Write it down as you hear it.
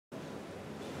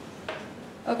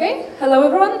Okay, hello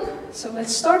everyone. So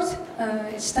let's start.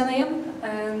 It's 10 a.m.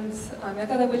 and I'm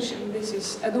JagaTheWitch and this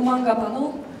is EduManga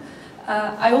panel.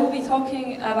 I will be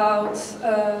talking about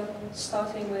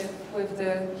starting with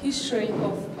the history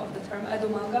of the term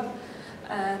EduManga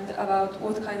and about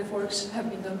what kind of works have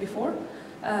been done before.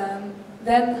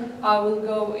 Then I will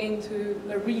go into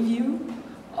a review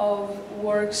of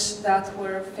works that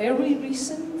were fairly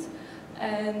recent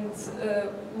and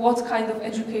what kind of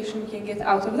education we can get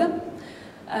out of them.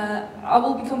 I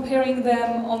will be comparing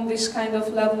them on this kind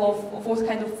of level of what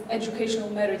kind of educational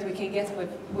merit we can get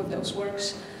with those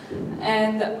works.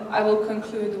 And I will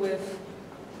conclude with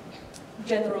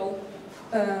general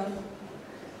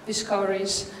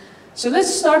discoveries. So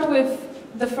let's start with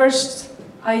the first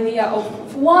idea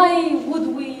of why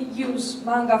would we use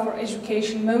manga for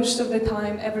education? Most of the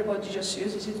time everybody just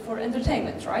uses it for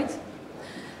entertainment, right?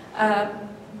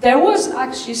 There was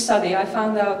actually a study, I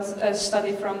found out a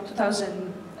study from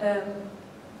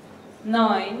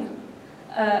 2009,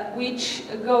 which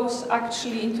goes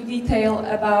actually into detail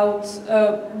about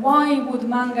why would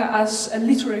manga as a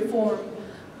literary form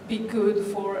be good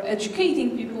for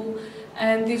educating people,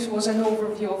 and this was an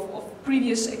overview of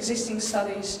previous existing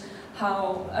studies,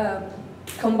 how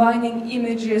combining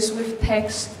images with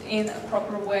text in a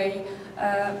proper way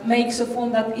makes a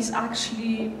form that is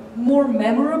actually more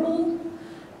memorable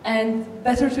and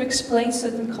better to explain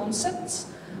certain concepts.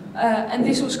 And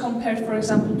this was compared, for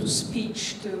example, to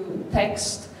speech, to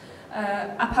text.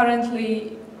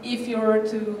 Apparently, if you're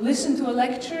to listen to a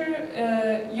lecture,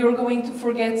 you're going to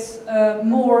forget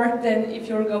more than if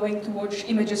you're going to watch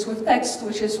images with text,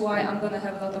 which is why I'm going to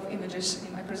have a lot of images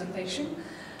in my presentation.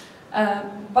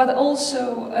 But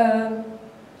also,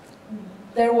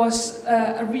 there was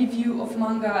a review of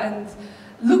manga and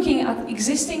looking at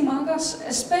existing mangas,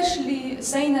 especially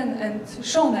seinen and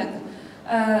shonen.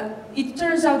 It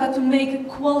turns out that to make a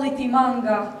quality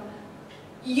manga,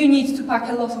 you need to pack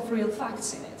a lot of real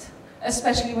facts in it,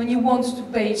 especially when you want to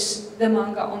base the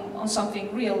manga on something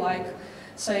real, like,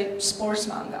 say, sports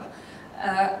manga.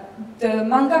 The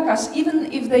mangakas, even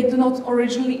if they do not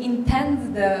originally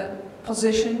intend the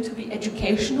position to be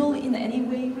educational in any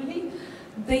way, really,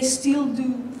 they still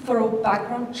do thorough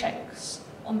background checks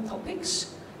on topics,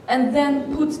 and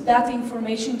then put that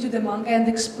information to the manga and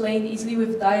explain easily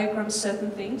with diagrams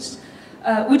certain things,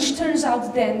 which turns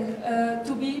out then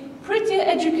to be pretty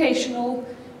educational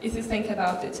if you think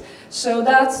about it. So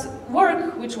that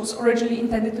work, which was originally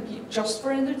intended to be just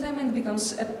for entertainment,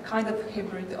 becomes a kind of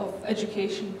hybrid of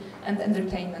education and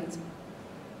entertainment.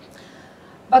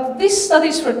 But this study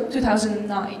is for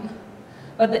 2009,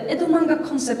 but the EduManga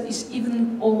concept is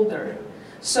even older.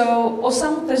 So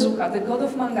Osamu Tezuka, the god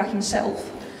of manga himself,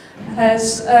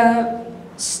 has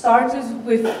started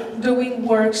with doing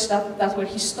works that were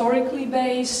historically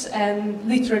based and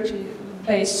literature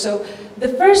based. So the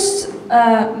first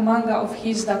manga of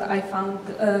his that I found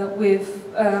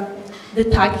with the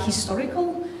tag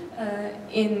historical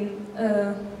in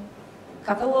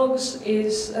catalogs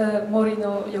is Mori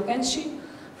no Yogenshi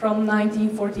from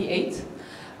 1948.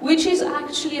 Which is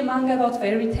actually a manga about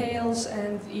fairy tales,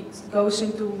 and it goes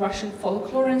into Russian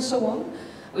folklore and so on,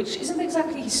 which isn't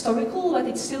exactly historical, but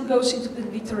it still goes into the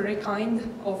literary kind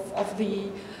of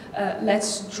the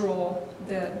let's draw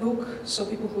the book, so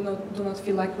people who do not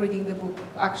feel like reading the book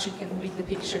actually can read the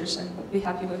pictures and be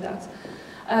happy with that.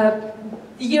 A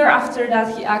year after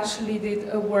that, he actually did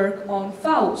a work on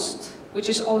Faust, which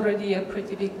is already a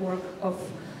pretty big work of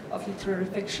literary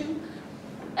fiction.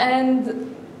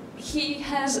 And he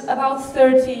has about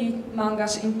 30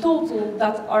 mangas in total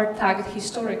that are tagged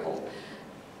historical.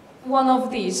 One of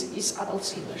these is Adult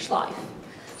Swimmer's Life.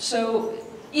 So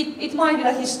it might be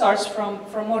that he starts from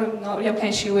Mori no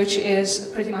Yogenshi, which is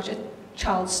pretty much a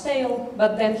child's tale,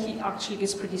 but then he actually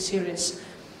gets pretty serious.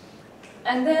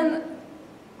 And then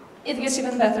it gets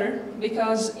even better,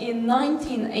 because in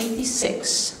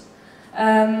 1986,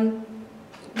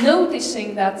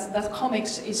 noticing that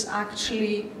comics is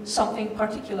actually something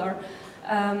particular,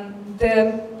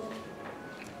 the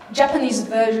Japanese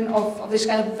version of this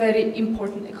kind of very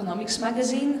important economics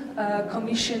magazine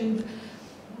commissioned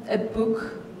a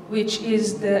book which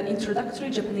is the introductory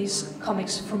Japanese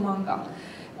comics for manga.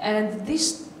 And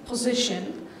this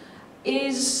position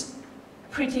is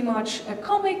pretty much a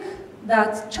comic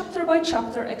that chapter by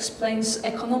chapter explains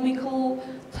economical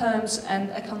terms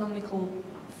and economical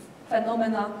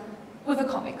phenomena with a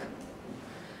comic.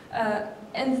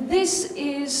 And this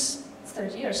is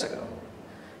 30 years ago.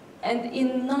 And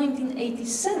in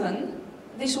 1987,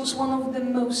 this was one of the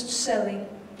most selling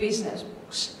business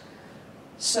books.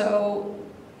 So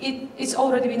it's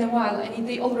already been a while, and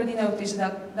they already noticed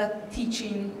that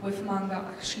teaching with manga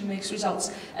actually makes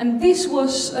results. And this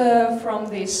was from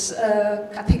this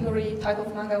category type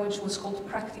of manga, which was called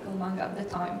practical manga at the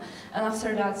time. And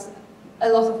after that, a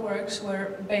lot of works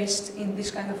were based in this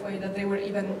kind of way, that they were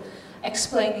even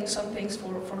explaining some things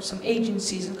for some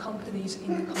agencies and companies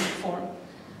in the comic form.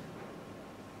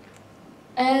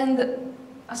 And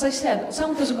as I said,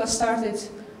 Osamu Tezuka started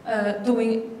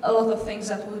doing a lot of things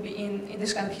that would be in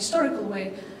this kind of historical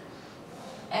way.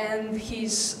 And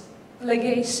his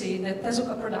legacy, the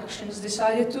Tezuka Productions,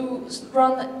 decided to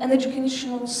run an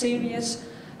educational series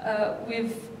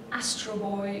with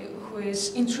Astro-boy, who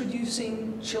is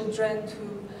introducing children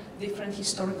to different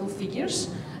historical figures.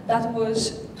 That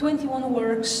was 21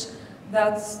 works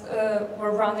that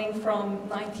were running from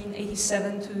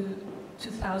 1987 to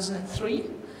 2003.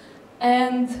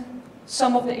 And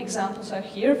some of the examples are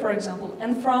here. For example,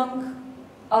 Anne Frank,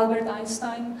 Albert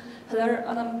Einstein, Heather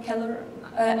Adam Keller,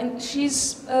 and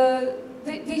these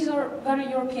are very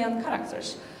European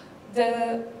characters.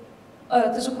 The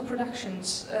Desucon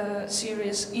Productions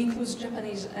series includes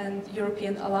Japanese and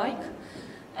European alike,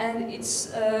 and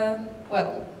it's,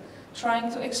 well,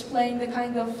 trying to explain the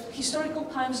kind of historical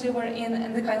times they were in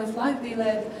and the kind of life they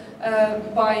led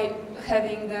by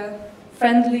having the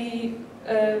friendly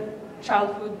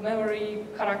childhood memory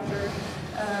character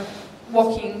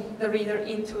walking the reader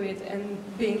into it and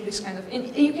being this kind of,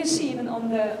 and you can see even on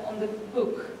the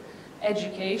book,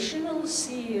 educational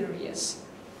series,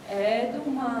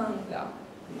 EduManga,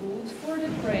 good for the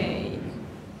brain.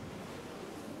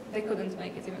 They couldn't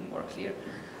make it even more clear.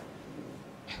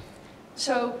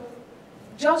 So,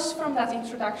 just from that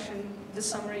introduction, the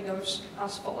summary goes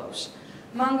as follows.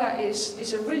 Manga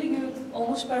is a really good,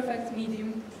 almost perfect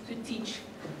medium to teach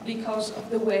because of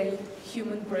the way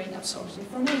human brain absorbs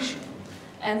information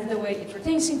and the way it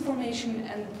retains information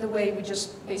and the way we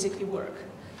just basically work.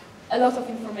 A lot of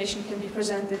information can be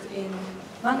presented in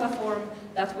manga form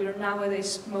that we're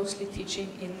nowadays mostly teaching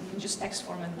in just text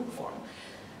form and book form.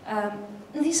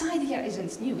 And this idea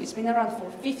isn't new. It's been around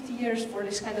for 50 years, for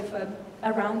this kind of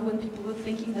around when people were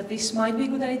thinking that this might be a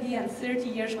good idea, and 30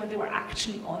 years when they were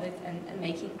actually on it and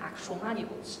making actual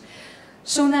manuals.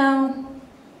 So now,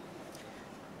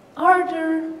 are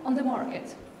there on the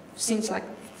market, since like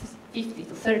 50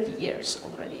 to 30 years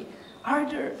already, are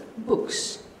there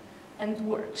books and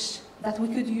works that we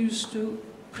could use to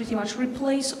pretty much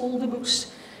replace all the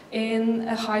books in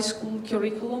a high school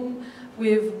curriculum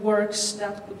with works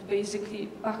that could basically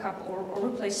back up or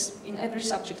replace in every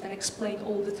subject and explain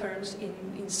all the terms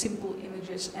in simple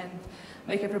images and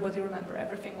make everybody remember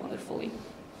everything wonderfully?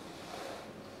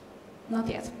 Not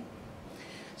yet.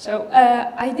 So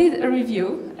I did a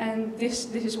review, and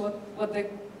this is what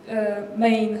the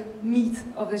main meat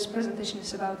of this presentation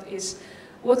is about, is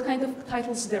what kind of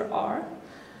titles there are,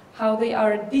 how they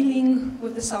are dealing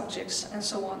with the subjects, and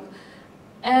so on.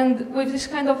 And with this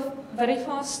kind of very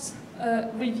fast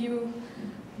review,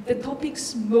 the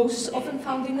topics most often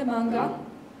found in the manga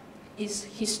is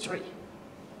history.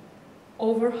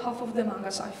 Over half of the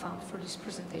mangas I found for this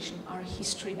presentation are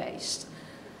history-based.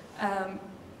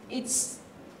 It's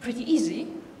pretty easy,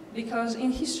 because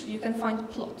in history you can find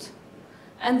plot.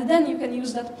 And then you can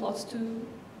use that plot to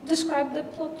describe the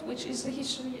plot, which is the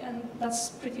history, and that's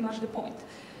pretty much the point.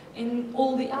 In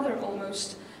all the other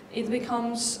almost, it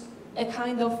becomes a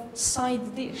kind of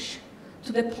side dish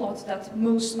to the plot that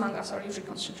most mangas are usually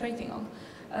concentrating on.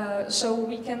 So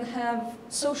we can have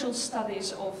social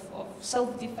studies of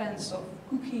self-defense, of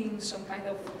cooking, some kind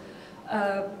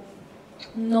of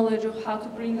knowledge of how to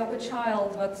bring up a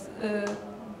child, but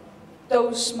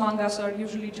those mangas are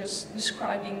usually just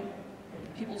describing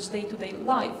people's day-to-day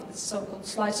life, the so-called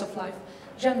slice of life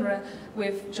genre,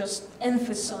 with just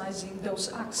emphasizing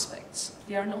those aspects.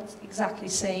 They are not exactly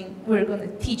saying, we're going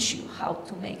to teach you how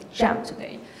to make jam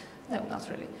today. No, not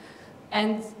really.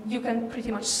 And you can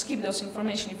pretty much skip those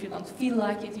information if you don't feel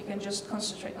like it. You can just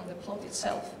concentrate on the plot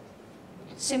itself.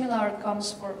 Similar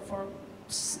comes for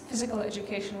physical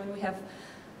education, when we have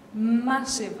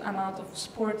massive amount of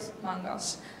sport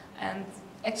mangas and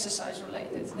exercise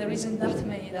related. There isn't that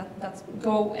many that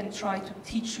go and try to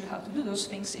teach you how to do those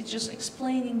things. It's just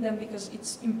explaining them because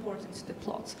it's important to the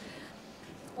plot.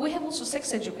 We have also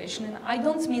sex education, and I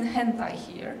don't mean hentai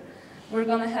here. We're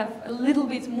going to have a little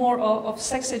bit more of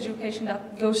sex education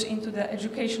that goes into the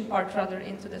education part rather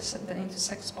than into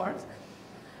sex part.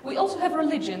 We also have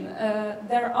religion.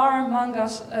 There are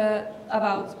mangas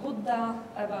about Buddha,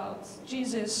 about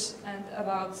Jesus, and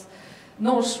about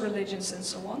Norse religions and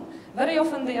so on. Very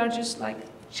often they are just like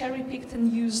cherry-picked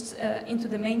and used into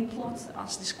the main plot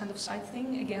as this kind of side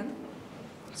thing again.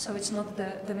 so it's not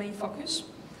the main focus.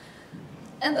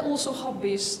 And also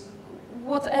hobbies.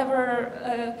 Whatever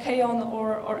K-On!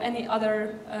 or any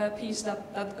other piece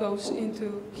that goes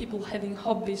into people having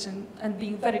hobbies and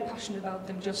being very passionate about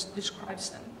them just describes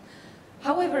them.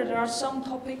 However, there are some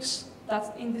topics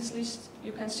that in this list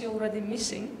you can see already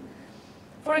missing.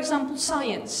 For example,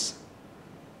 science.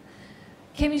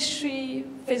 Chemistry,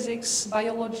 physics,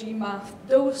 biology, math,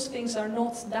 those things are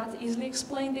not that easily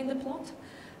explained in the plot.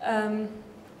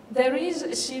 There is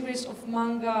a series of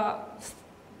manga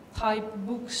type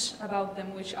books about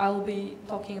them, which I'll be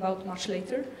talking about much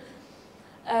later.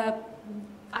 I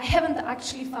haven't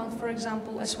actually found, for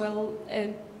example, as well,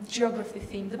 a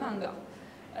geography-themed manga.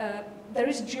 There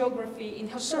is geography in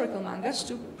historical mangas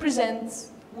to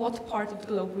present what part of the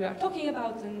globe we are talking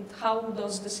about and how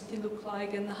does the city look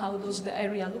like and how does the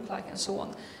area look like and so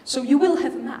on. So you will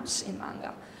have maps in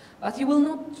manga, but you will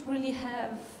not really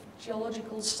have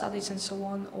geological studies and so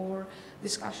on, or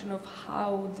discussion of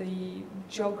how the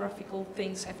geographical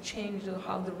things have changed or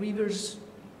how the rivers,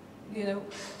 you know,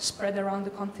 spread around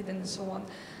the continent and so on.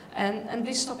 And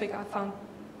this topic I found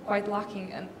quite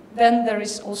lacking. And then there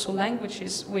is also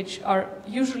languages which are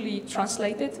usually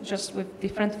translated just with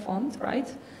different font,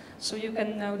 right? So you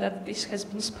can know that this has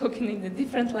been spoken in a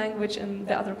different language and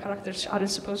the other characters aren't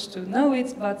supposed to know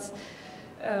it, but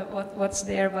what's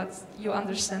there, but you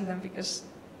understand them because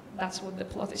that's what the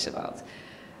plot is about.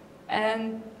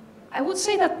 And I would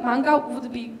say that manga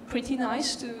would be pretty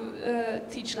nice to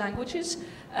teach languages.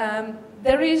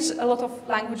 There is a lot of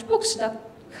language books that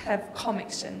have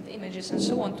comics and images and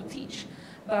so on to teach.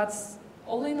 But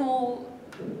all in all,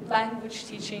 language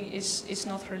teaching is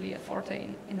not really a forte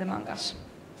in the mangas.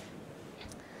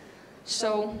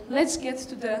 So let's get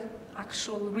to the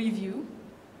actual review.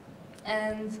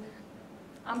 And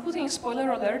I'm putting a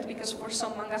spoiler alert because for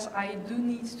some mangas I do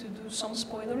need to do some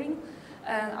spoilering.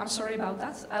 And I'm sorry about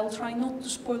that. I'll try not to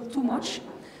spoil too much.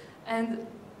 And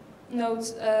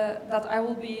note that I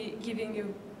will be giving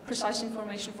you precise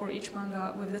information for each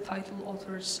manga with the title,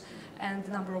 authors, and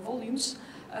the number of volumes.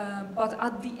 But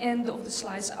at the end of the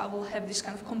slides, I will have this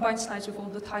kind of combined slides with all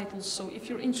the titles. So if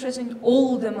you're interested in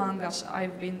all the mangas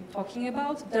I've been talking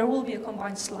about, there will be a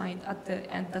combined slide at the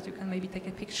end that you can maybe take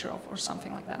a picture of or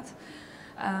something like that.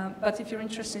 But if you're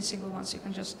interested in single ones, you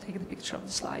can just take the picture of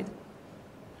the slide.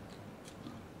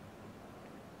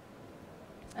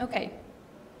 Okay.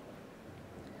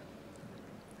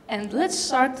 And let's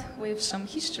start with some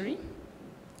history.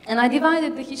 And I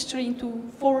divided the history into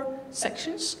 4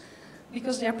 sections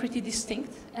because they are pretty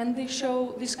distinct and they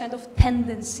show this kind of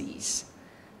tendencies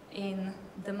in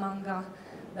the manga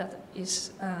that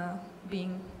is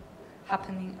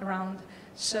happening around.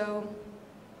 So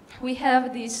we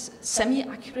have these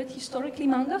semi-accurate historically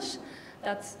mangas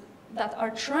that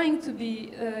are trying to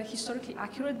be historically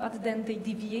accurate, but then they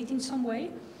deviate in some way.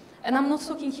 And I'm not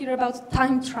talking here about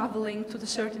time traveling to the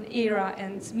certain era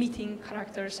and meeting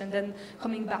characters and then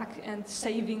coming back and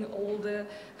saving all the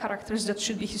characters that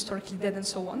should be historically dead and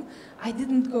so on. I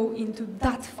didn't go into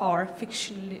that far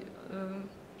fictionally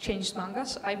changed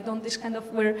mangas. I've done this kind of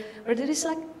where there is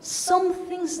like some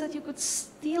things that you could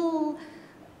still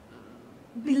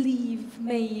believe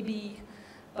maybe,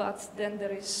 but then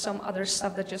there is some other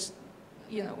stuff that just,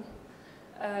 you know,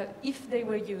 if they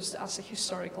were used as a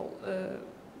historical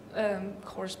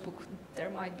course book, there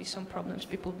might be some problems,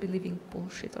 people believing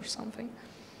bullshit or something.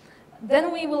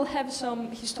 Then we will have some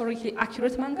historically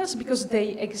accurate mangas because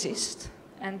they exist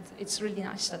and it's really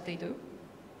nice that they do.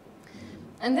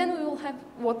 And then we will have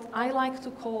what I like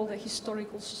to call the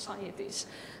historical societies.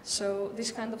 So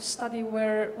this kind of study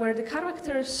where the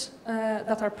characters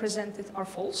that are presented are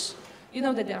false. You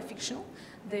know that they are fictional.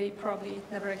 They probably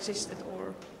never existed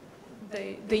or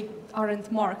they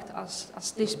aren't marked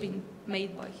as they've been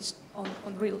made by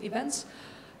on real events,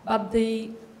 but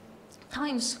the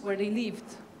times where they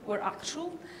lived were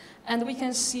actual, and we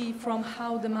can see from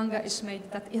how the manga is made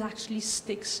that it actually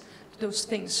sticks to those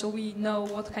things. So we know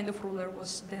what kind of ruler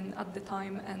was then at the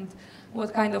time and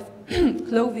what kind of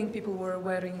clothing people were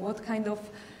wearing, what kind of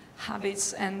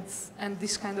habits and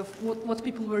this kind of what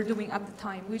people were doing at the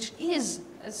time, which is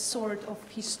a sort of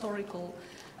historical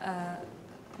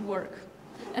work.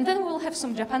 And then we'll have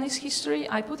some Japanese history.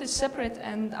 I put it separate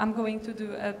and I'm going to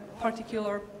do a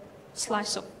particular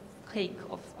slice of cake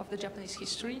of the Japanese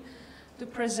history to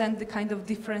present the kind of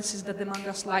differences that the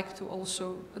mangas like to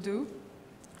also do.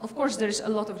 Of course, there is a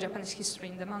lot of Japanese history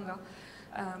in the manga.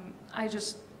 I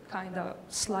just kind of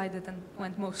slided and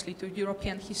went mostly to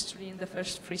European history in the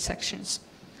first 3 sections.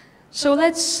 So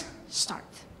let's start.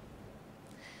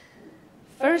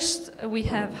 First, we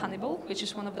have Hannibal, which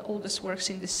is one of the oldest works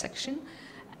in this section.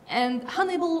 And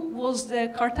Hannibal was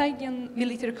the Carthaginian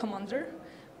military commander,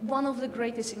 one of the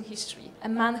greatest in history, a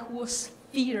man who was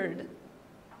feared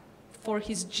for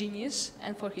his genius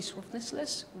and for his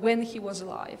ruthlessness when he was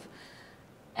alive.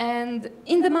 And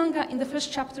in the manga, in the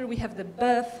first chapter, we have the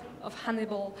birth of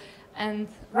Hannibal, and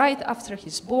right after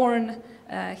he's born,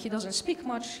 he doesn't speak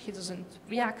much, he doesn't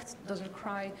react, doesn't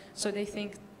cry, so they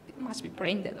think it must be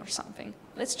brain dead or something.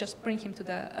 Let's just bring him to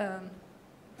the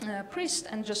priest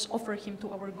and just offer him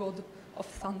to our god of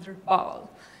thunder, Baal.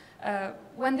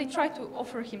 When they try to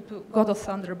offer him to god of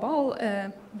thunder, Baal,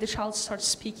 the child starts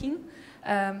speaking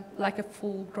like a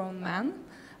full-grown man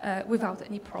without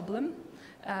any problem.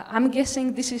 I'm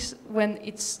guessing this is when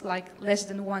it's like less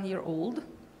than 1 year old.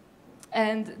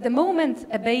 And the moment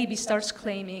a baby starts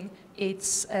claiming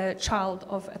it's a child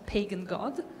of a pagan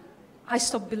god, I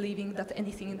stop believing that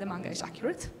anything in the manga is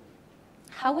accurate.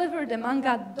 However, the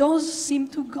manga does seem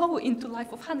to go into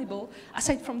life of Hannibal,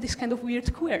 aside from these kind of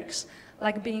weird quirks,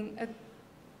 like being a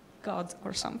god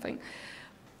or something.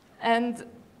 And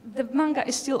the manga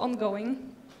is still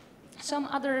ongoing. Some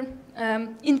other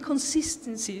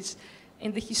inconsistencies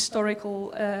in the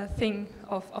historical thing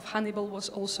of Hannibal was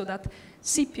also that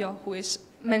Scipio, who is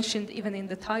mentioned even in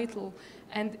the title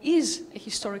and is a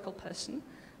historical person,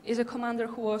 is a commander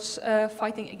who was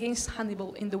fighting against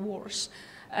Hannibal in the wars,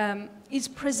 is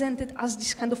presented as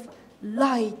this kind of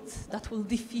light that will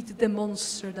defeat the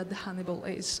monster that the Hannibal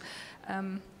is,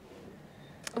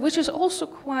 which is also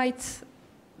quite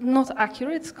not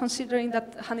accurate, considering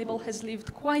that Hannibal has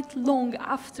lived quite long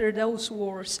after those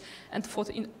wars and fought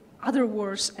in other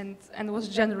wars and was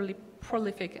generally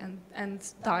prolific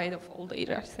and died of old age,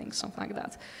 I think, something like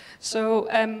that. So,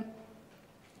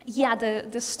 yeah,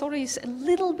 the story is a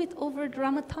little bit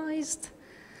over-dramatized.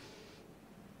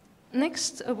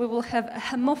 Next, we will have a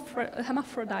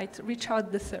hermaphrodite,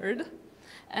 Richard III.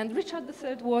 And Richard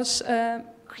III was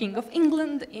King of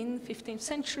England in 15th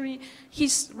century.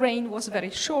 His reign was very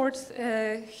short.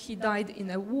 He died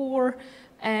in a war.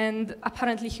 And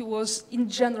apparently he was, in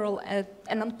general, an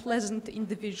unpleasant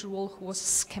individual who was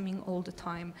scamming all the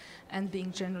time and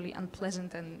being generally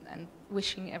unpleasant and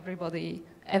wishing everybody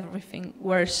everything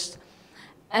worst.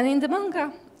 And in the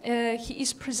manga, he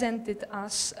is presented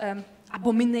as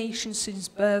abomination since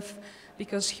birth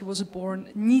because he was born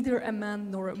neither a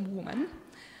man nor a woman.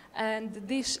 And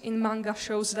this in manga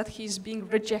shows that he's being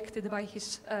rejected by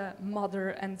his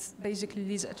mother and basically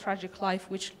leads a tragic life,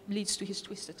 which leads to his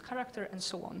twisted character and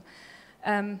so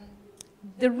on.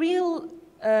 The real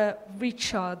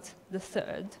Richard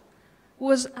III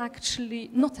was actually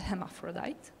not a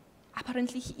hermaphrodite.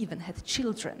 Apparently he even had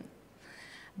children.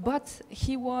 But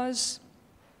he was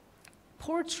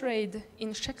portrayed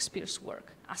in Shakespeare's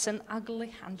work as an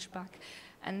ugly hunchback,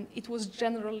 and it was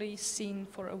generally seen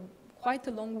for quite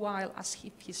a long while as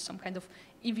if he's some kind of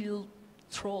evil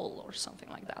troll or something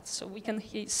like that. So we can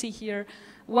see here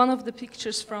one of the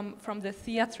pictures from the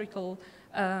theatrical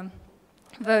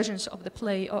versions of the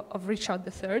play of Richard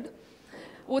III.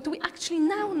 What we actually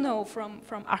now know from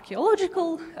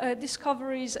archaeological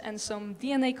discoveries and some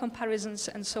DNA comparisons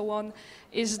and so on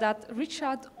is that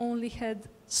Richard only had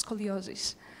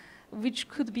scoliosis, which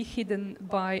could be hidden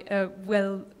by a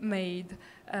well-made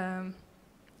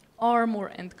armor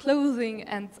and clothing,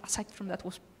 and aside from that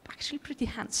was actually pretty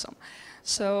handsome.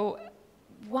 So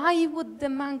why would the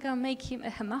manga make him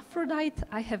a hermaphrodite?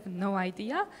 I have no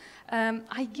idea.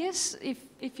 I guess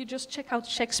if you just check out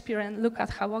Shakespeare and look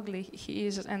at how ugly he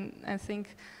is and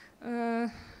think,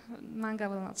 manga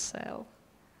will not sell.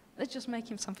 Let's just make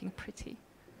him something pretty.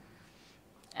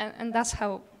 And that's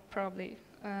how probably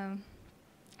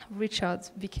Richard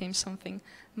became something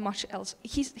much else.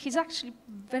 He's actually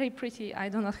very pretty. I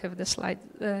do not have the slide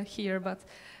here, but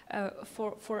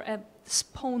for a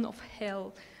spawn of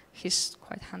hell, he's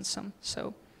quite handsome.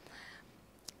 So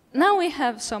now we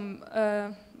have some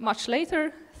much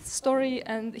later story,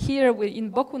 and here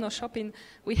in Boku no Shopping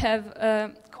we have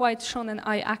quite shonen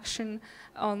eye action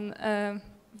on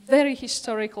very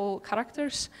historical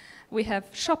characters. We have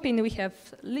Shopping, we have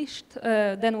Liszt,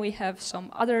 then we have some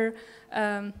other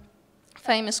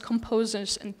famous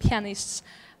composers and pianists,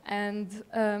 and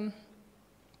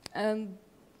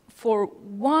for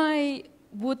why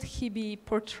would he be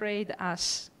portrayed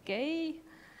as gay?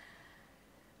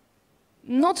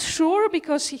 Not sure,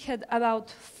 because he had about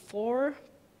 4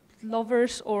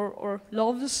 lovers or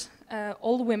loves,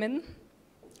 all women,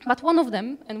 but one of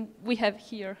them, and we have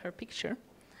here her picture,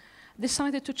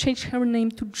 decided to change her name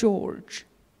to George,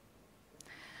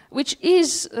 which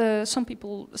is, some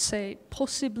people say,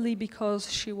 possibly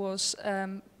because she was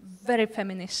very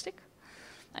feministic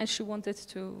and she wanted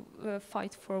to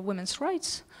fight for women's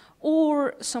rights,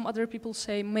 Or some other people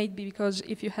say maybe because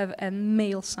if you have a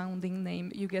male-sounding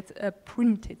name, you get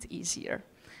printed easier.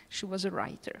 She was a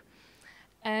writer.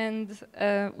 And,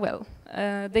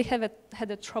 they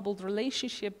had a troubled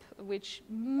relationship, which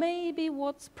may be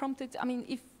what prompted, I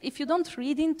mean, if you don't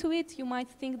read into it, you might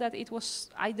think that it was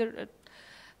either a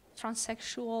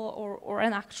transsexual or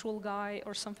an actual guy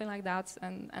or something like that,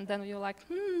 and then you're like,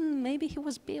 maybe he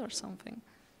was bi or something.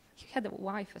 He had a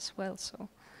wife as well, so.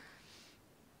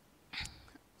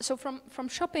 So from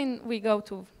shopping, we go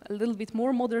to a little bit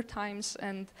more modern times,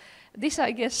 and this,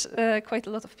 I guess, quite a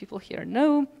lot of people here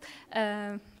know,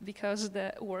 because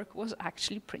the work was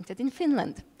actually printed in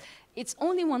Finland. It's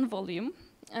only one volume,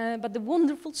 but the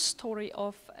wonderful story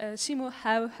of Simo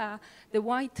Häyhä, the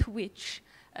White Witch,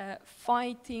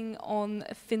 fighting on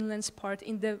Finland's part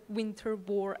in the winter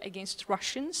war against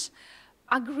Russians,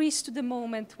 agrees to the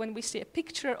moment when we see a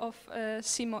picture of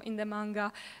Simo in the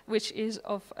manga, which is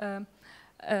of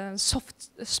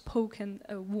soft-spoken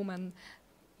woman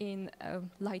in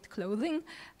light clothing.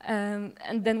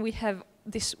 And then we have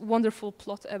this wonderful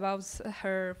plot about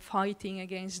her fighting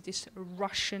against this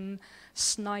Russian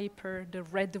sniper, the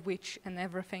Red Witch, and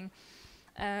everything.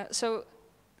 So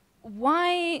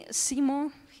why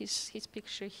Simo, his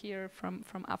picture here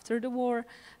from after the war,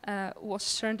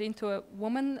 was turned into a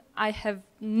woman, I have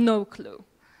no clue.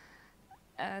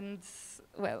 And,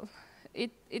 well,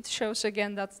 it shows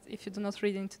again that if you do not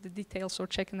read into the details or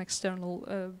check an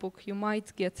external book, you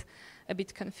might get a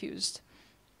bit confused.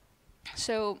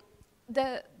 So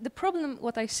the problem,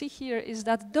 what I see here, is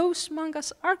that those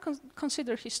mangas are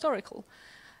considered historical.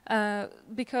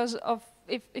 Because of,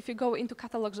 if you go into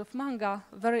catalogs of manga,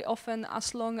 very often,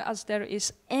 as long as there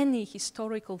is any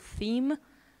historical theme,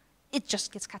 it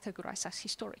just gets categorized as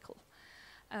historical.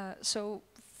 So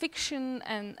fiction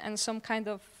and some kind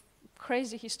of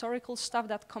crazy historical stuff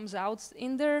that comes out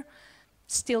in there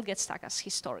still gets tagged as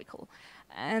historical.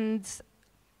 And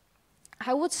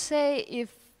I would say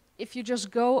if you just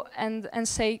go and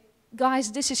say,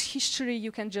 guys, this is history,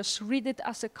 you can just read it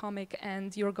as a comic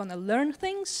and you're gonna learn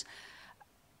things,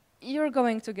 you're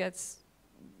going to get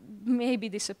maybe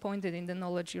disappointed in the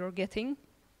knowledge you're getting.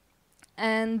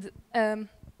 And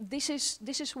this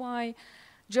is why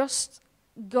just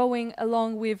going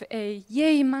along with a,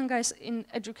 yay, manga is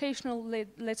educational,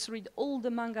 let's read all the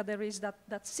manga there is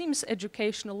that seems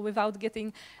educational without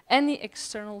getting any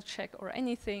external check or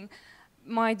anything,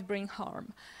 might bring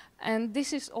harm. And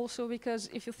this is also because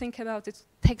if you think about it,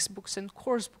 textbooks and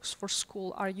course books for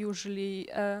school are usually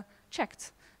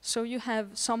checked. So you have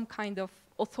some kind of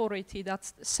authority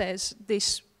that says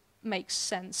this makes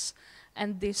sense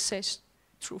and this says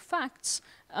true facts,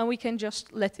 and we can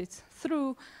just let it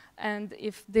through. And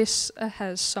if this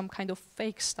has some kind of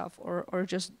fake stuff or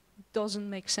just doesn't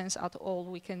make sense at all,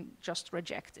 we can just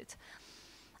reject it.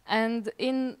 And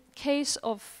in case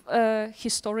of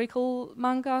historical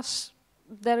mangas,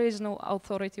 there is no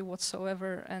authority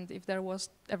whatsoever, and if there was,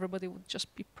 everybody would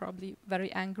just be probably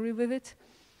very angry with it.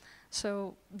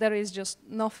 So there is just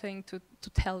nothing to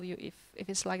tell you if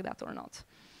it's like that or not.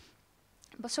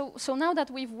 But so now that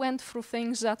we've went through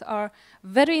things that are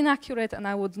very inaccurate, and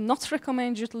I would not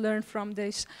recommend you to learn from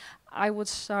this, I would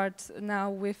start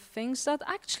now with things that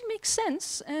actually make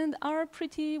sense and are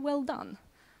pretty well done.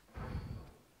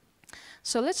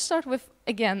 So let's start with,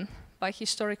 again, by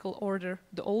historical order,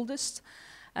 the oldest.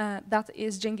 That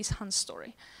is Genghis Khan's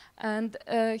story. And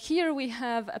here we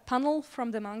have a panel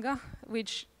from the manga,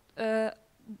 which,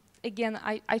 again,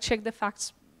 I checked the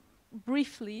facts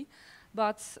briefly,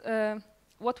 but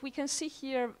what we can see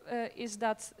here is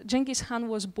that Genghis Khan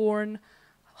was born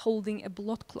holding a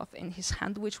blood cloth in his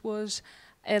hand, which was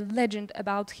a legend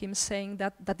about him saying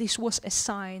that this was a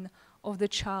sign of the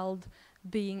child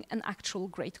being an actual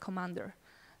great commander.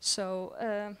 So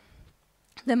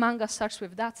the manga starts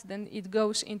with that, then it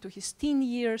goes into his teen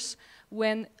years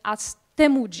when, as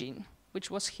Temujin,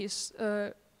 which was his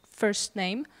first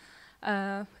name,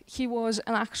 he was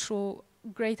an actual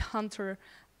great hunter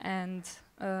and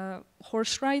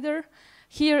horse rider.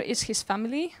 Here is his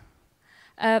family.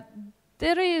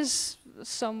 There is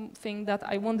something that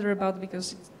I wonder about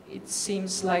because it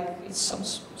seems like it's some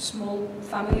small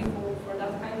family for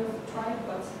that kind of tribe,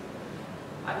 but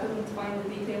I couldn't find the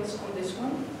details on this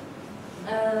one.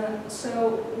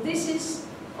 So this is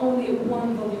only a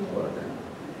one-volume work,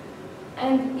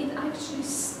 and it actually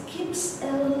skips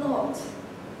a lot.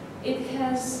 It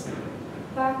has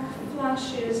back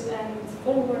flashes and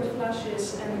forward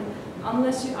flashes, and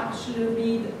unless you actually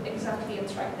read exactly a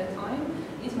track at a time,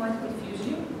 it might confuse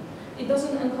you. It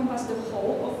doesn't encompass the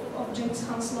whole of Genghis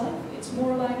Khan's life. It's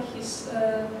more like his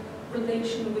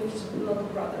relation with his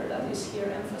blood brother that is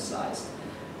here emphasized,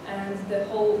 and the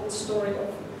whole story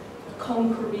of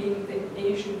conquering the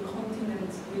Asian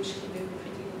continent, which he did a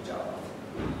pretty good job of.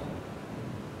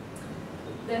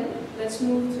 Then let's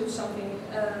move to something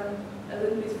a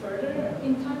little bit further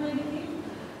in time, I believe,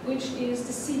 which is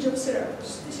the Siege of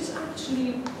Syracuse. This is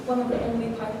actually one of the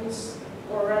only titles,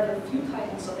 or rather few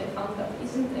titles that I found that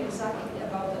isn't exactly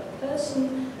about a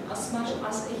person as much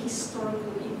as a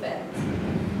historical event.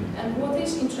 And what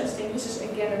is interesting, this is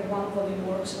again a one-volume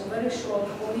work, so very short,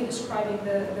 only describing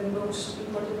the most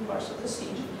important parts of the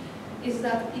siege, is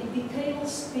that it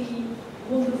details the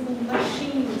wonderful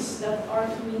machines that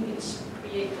Archimedes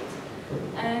created.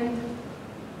 And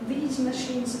these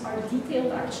machines are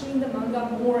detailed actually in the manga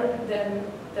more than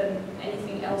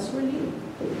anything else really.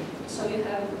 So you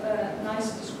have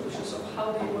nice descriptions of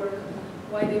how they work,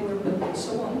 why they were built and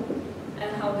so on,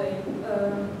 and how they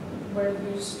were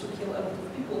used to kill a lot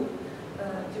of people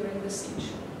during the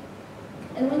siege.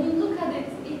 And when you look at it,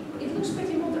 it looks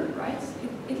pretty modern, right?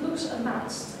 It looks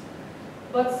advanced.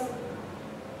 But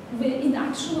in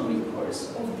actual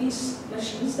records of these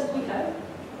machines that we have,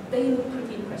 they look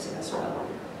pretty impressive as well.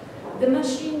 The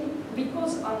machine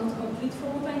records are not complete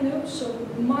from what I know, so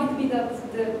it might be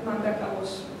that the mangaka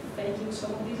was faking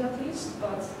some of these at least,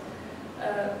 but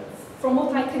from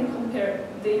what I can compare,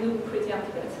 they look pretty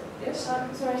accurate. Yes?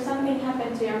 Sorry, something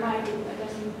happened to your mic.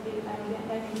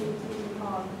 I think it's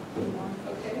on.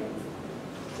 Okay.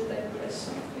 Did I press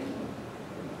something?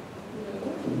 No.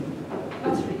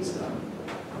 Battery is gone.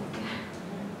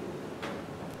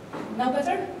 Now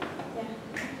better? Yeah.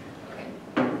 Okay.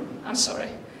 I'm sorry.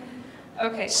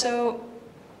 Okay, so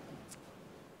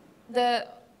the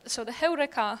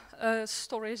Heureka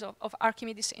stories of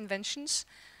Archimedes' inventions,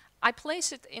 I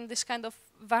place it in this kind of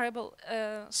variable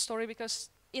story because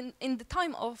in the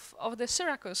time of the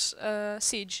Syracuse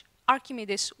siege,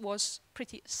 Archimedes was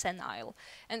pretty senile,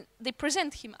 and they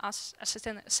present him as a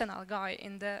senile guy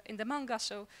in the manga.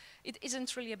 So it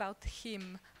isn't really about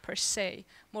him per se,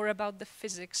 more about the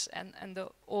physics and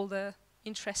all the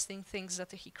interesting things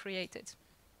that he created.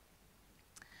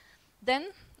 Then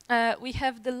we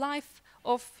have the life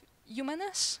of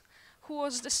Eumenes, who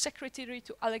was the secretary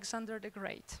to Alexander the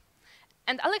Great.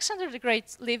 And Alexander the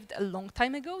Great lived a long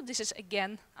time ago. This is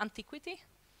again antiquity.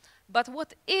 But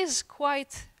what is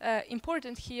quite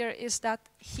important here is that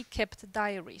he kept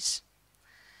diaries.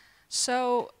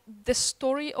 So the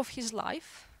story of his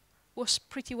life was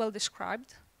pretty well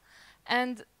described.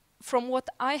 And from what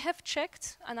I have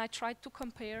checked, and I tried to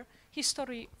compare, his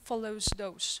story follows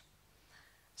those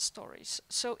stories.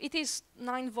 So it is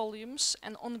 9 volumes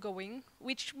and ongoing,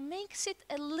 which makes it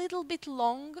a little bit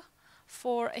long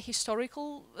for a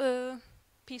historical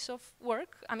piece of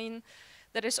work. I mean,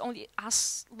 that is only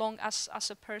as long as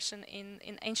a person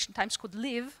in ancient times could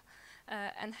live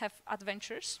and have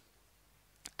adventures.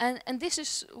 And this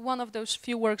is one of those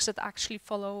few works that actually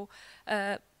follow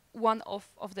one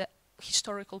of the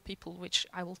historical people, which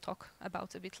I will talk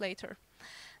about a bit later.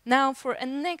 Now for a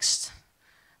next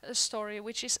story,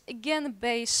 which is again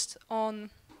based on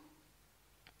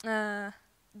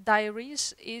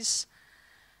diaries, is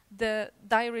the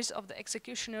diaries of the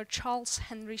executioner Charles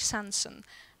Henry Sanson.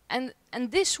 And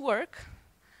this work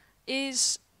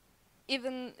is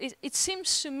even, it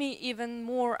seems to me even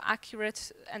more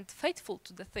accurate and faithful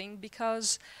to the thing,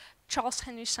 because Charles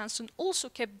Henry Sanson also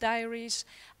kept diaries,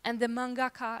 and the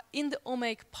mangaka in the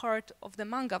omake part of the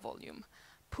manga volume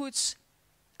puts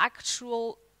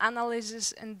actual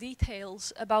analysis and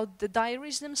details about the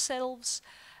diaries themselves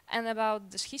and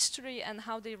about this history and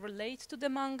how they relate to the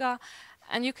manga.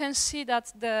 And you can see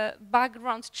that the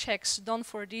background checks done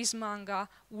for these manga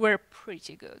were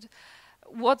pretty good.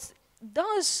 What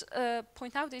does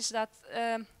point out is that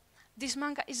this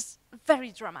manga is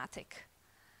very dramatic.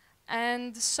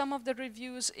 And some of the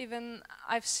reviews even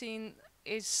I've seen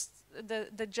is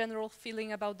the general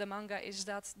feeling about the manga is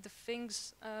that the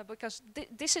things, because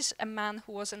this is a man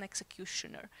who was an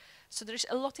executioner. So there's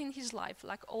a lot in his life,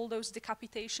 like all those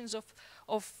decapitations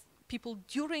of people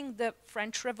during the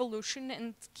French Revolution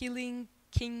and killing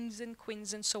kings and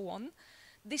queens and so on.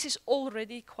 This is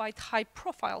already quite high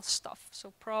profile stuff,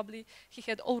 so probably he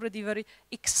had already very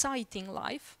exciting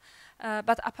life.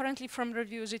 But apparently from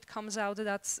reviews it comes out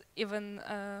that even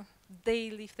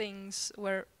daily things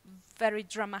were very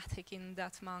dramatic in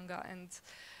that manga, and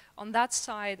on that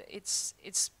side it's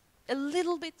a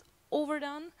little bit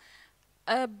overdone,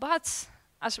 but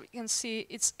as we can see,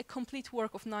 it's a complete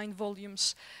work of 9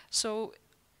 volumes, so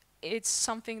it's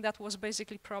something that was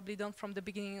basically probably done from the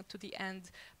beginning to the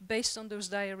end, based on those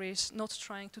diaries, not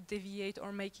trying to deviate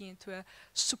or making it into a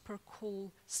super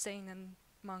cool, sane and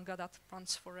manga that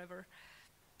runs forever,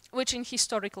 which in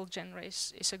historical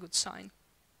genres is a good sign.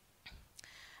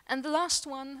 And the last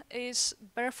one is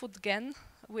Barefoot Gen,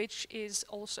 which is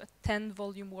also a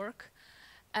 10-volume work,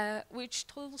 which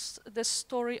tells the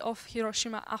story of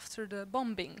Hiroshima after the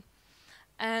bombing.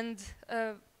 And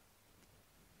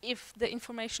if the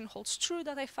information holds true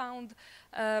that I found,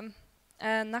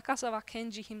 Nakazawa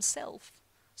Kenji himself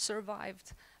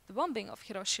survived the bombing of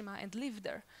Hiroshima and lived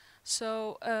there.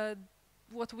 So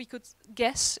what we could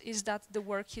guess is that the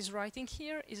work he's writing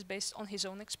here is based on his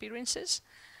own experiences,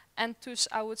 and thus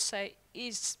I would say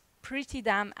is pretty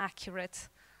damn accurate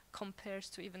compared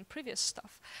to even previous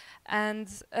stuff. And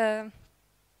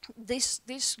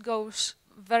this goes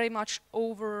very much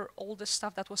over all the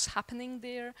stuff that was happening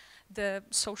there, the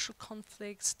social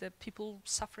conflicts, the people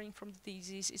suffering from the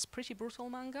disease. It's pretty brutal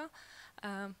manga,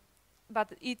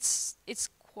 but it's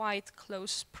quite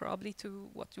close probably to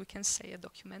what we can say a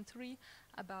documentary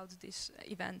about these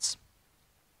events.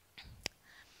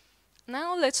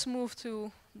 Now let's move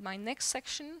to my next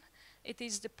section. It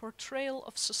is the portrayal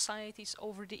of societies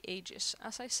over the ages.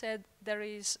 As I said, there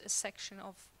is a section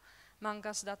of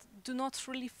mangas that do not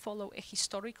really follow a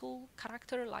historical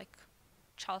character like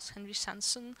Charles Henry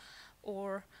Sanson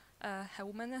or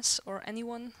Jimenez or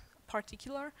anyone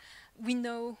particular. We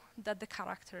know that the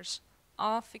characters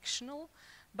are fictional,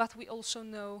 but we also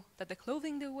know that the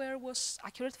clothing they wear was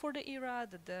accurate for the era,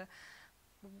 that the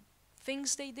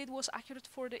things they did was accurate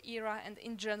for the era, and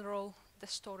in general the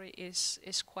story is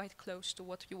quite close to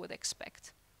what you would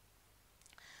expect.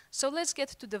 So let's get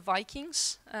to the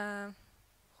Vikings,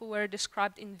 who were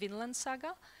described in Vinland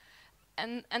Saga.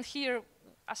 And here,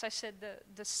 as I said,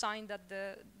 the sign that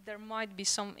there might be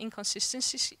some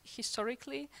inconsistencies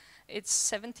historically. It's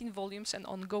 17 volumes and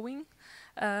ongoing,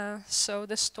 so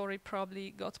the story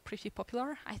probably got pretty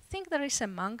popular. I think there is a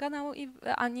manga now,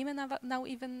 anime now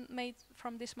even made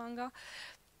from this manga.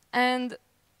 And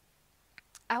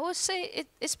I would say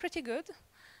it's pretty good,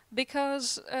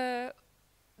 because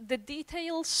the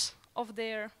details of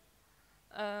their,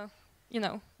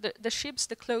 the ships,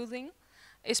 the clothing,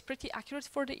 is pretty accurate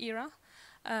for the era.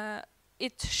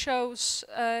 It shows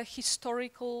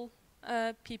historical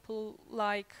people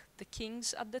like the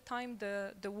kings at the time,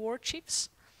 the war chiefs.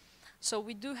 So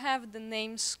we do have the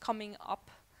names coming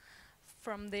up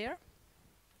from there.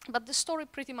 But the story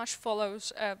pretty much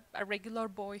follows a regular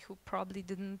boy who probably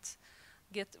didn't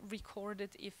get recorded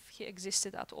if he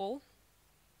existed at all.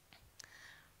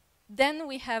 Then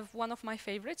we have one of my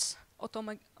favorites,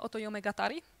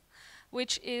 Otoyomegatari,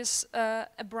 which is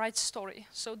a bride story.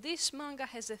 So this manga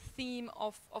has a theme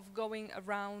of going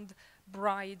around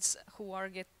brides who are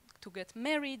to get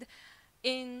married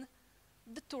in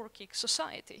the Turkic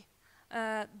society.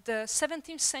 The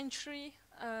 17th century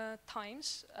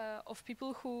times of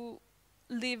people who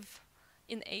live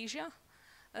in Asia.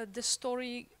 The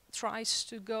story tries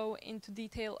to go into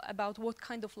detail about what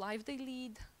kind of life they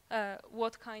lead,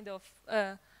 what kind of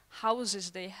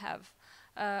houses they have,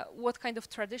 what kind of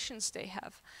traditions they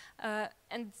have.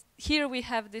 And here we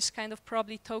have this kind of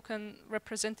probably token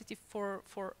representative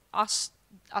for us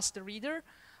as the reader,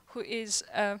 who is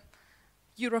a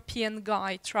European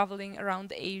guy traveling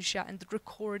around Asia and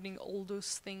recording all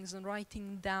those things and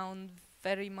writing down,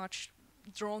 very much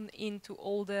drawn into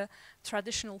all the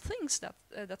traditional things that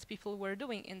that people were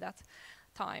doing in that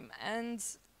time. And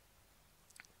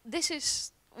this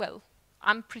is, well,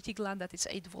 I'm pretty glad that it's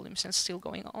 8 volumes and still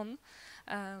going on.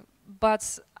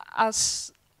 But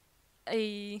as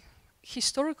a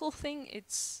historical thing,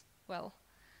 it's, well,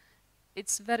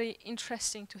 it's very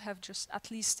interesting to have just at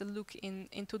least a look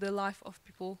into the life of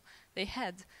people they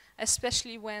had,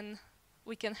 especially when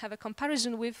we can have a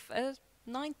comparison with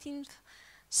 19th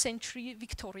century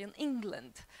Victorian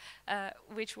England,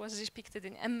 which was depicted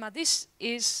in Emma. This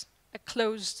is a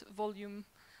closed volume,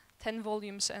 10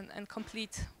 volumes and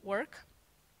complete work.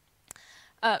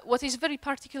 What is very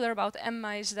particular about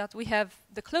Emma is that we have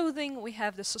the clothing, we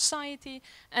have the society,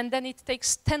 and then it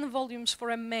takes 10 volumes for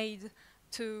a maid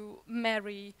to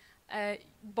marry a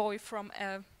boy from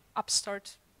an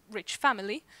upstart rich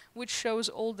family, which shows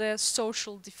all the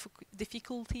social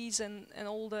difficulties and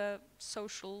all the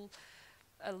social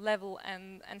level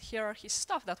and hierarchy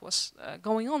stuff that was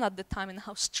going on at the time and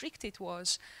how strict it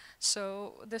was.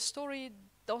 So the story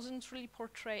doesn't really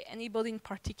portray anybody in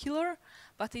particular,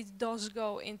 but it does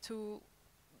go into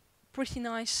pretty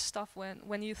nice stuff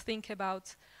when you think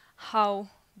about how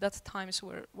that times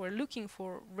were looking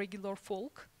for regular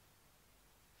folk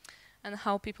and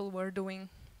how people were doing.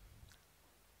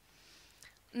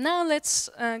 Now let's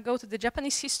go to the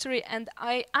Japanese history, and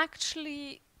I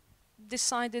actually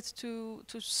decided to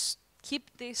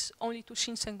keep this only to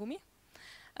Shinsengumi.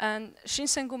 And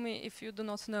Shinsengumi, if you do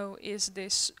not know, is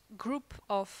this group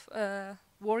of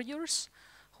warriors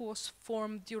who was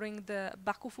formed during the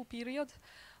Bakufu period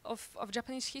of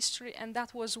Japanese history, and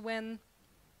that was when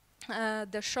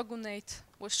the shogunate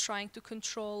was trying to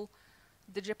control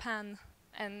the Japan,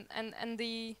 and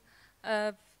the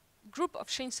group of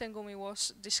Shinsengumi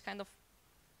was this kind of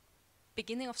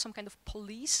beginning of some kind of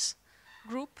police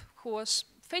group who was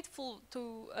faithful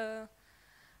to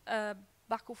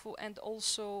Bakufu and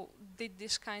also did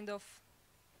this kind of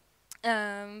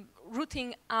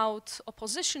rooting out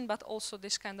opposition, but also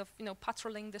this kind of, you know,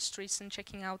 patrolling the streets and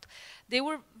checking out. They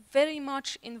were very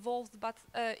much involved, but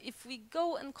if we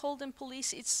go and call them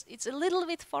police, it's a little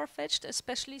bit far-fetched,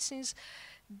 especially since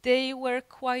they were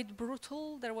quite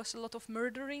brutal. There was a lot of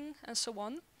murdering and so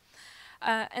on.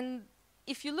 And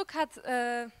if you look at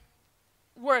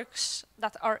works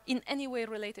that are in any way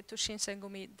related to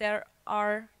Shinsengumi, there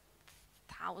are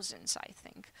thousands, I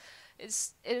think.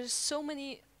 There's so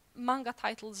many manga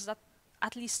titles that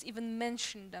at least even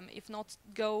mention them, if not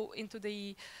go into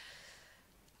the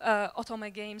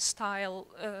otome game style,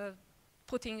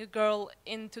 putting a girl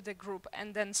into the group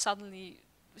and then suddenly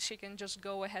she can just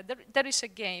go ahead. There is a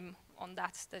game on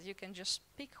that you can just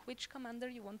pick which commander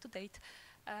you want to date,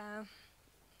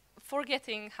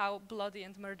 forgetting how bloody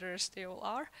and murderous they all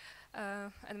are,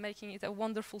 and making it a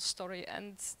wonderful story.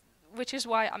 And which is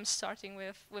why I'm starting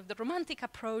with the romantic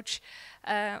approach,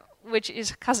 which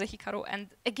is Kaze Hikaru. And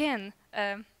again,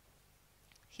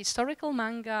 historical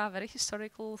manga, very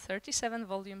historical, 37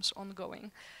 volumes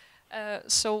ongoing.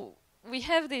 So we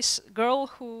have this girl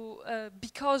who,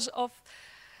 because of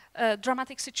a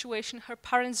dramatic situation, her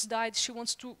parents died, she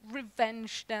wants to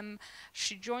revenge them.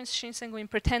 She joins Shinsengumi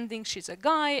pretending she's a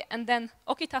guy, and then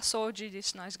Okita Soji,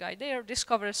 this nice guy there,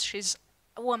 discovers she's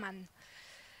a woman,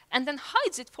 and then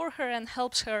hides it for her and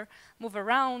helps her move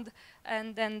around,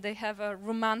 and then they have a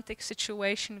romantic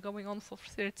situation going on for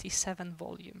 37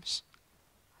 volumes.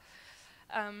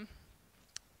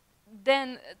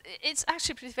 Then it's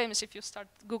actually pretty famous. If you start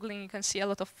Googling, you can see a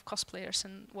lot of cosplayers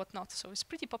and whatnot, so it's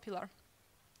pretty popular.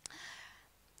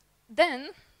 Then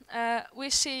we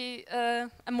see a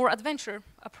more adventure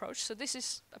approach. So this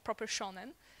is a proper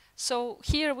shonen. So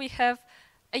here we have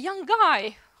a young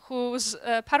guy whose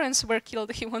parents were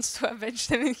killed. He wants to avenge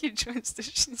them, and he joins the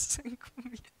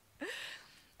Shinsengumi.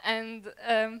 And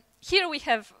here we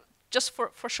have, just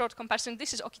for short comparison,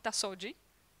 this is Okita Soji.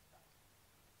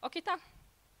 Okita?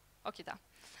 Okita.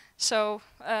 So,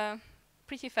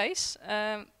 pretty face.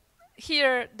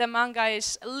 Here the manga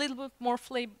is a little bit more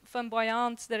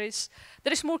flamboyant. There is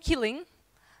more killing.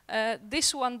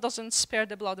 This one doesn't spare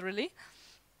the blood really.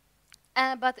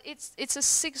 But it's a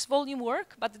 6-volume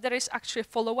work, but there is actually a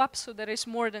follow-up, so there is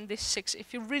more than this 6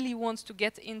 if you really want to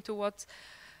get into what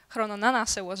Chrono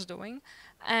Nanase was doing.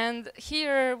 And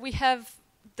here we have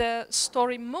the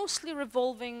story mostly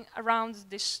revolving around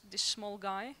this small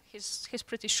guy. He's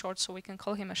pretty short, so we can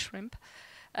call him a shrimp.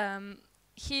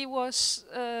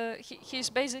 He's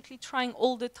basically trying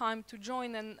all the time to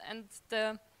join, and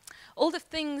all the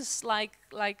things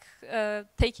like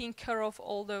taking care of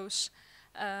all those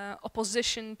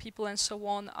opposition people and so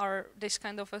on are this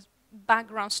kind of a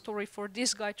background story for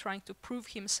this guy trying to prove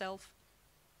himself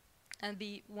and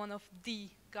be one of the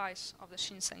guys of the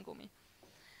Shinsengumi.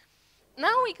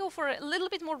 Now we go for a little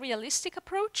bit more realistic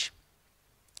approach.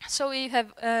 So we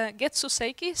have Getsu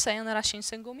Seiki, Sayonara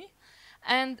Shinsengumi,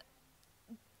 and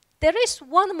there is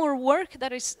one more work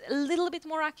that is a little bit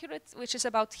more accurate, which is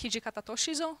about Hijikata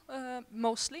Toshizo,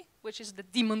 mostly, which is the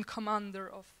demon commander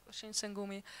of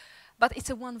Shinsengumi. But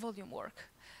it's a 1-volume work,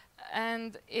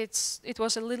 and it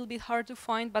was a little bit hard to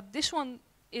find. But this one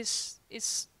is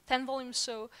 10 volumes,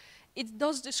 so it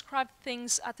does describe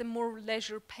things at a more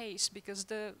leisure pace, because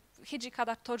the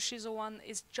Hijikata Toshizo one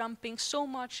is jumping so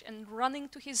much and running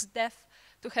to his death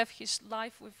to have his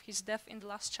life with his death in the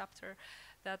last chapter,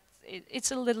 that it's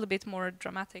a little bit more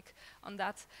dramatic on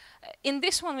that. In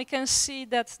this one, we can see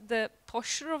that the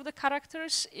posture of the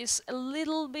characters is a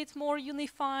little bit more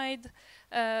unified.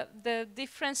 The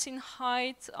difference in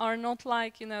height are not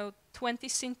like, 20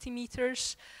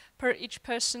 centimeters per each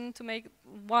person to make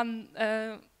one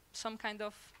some kind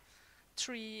of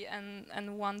tree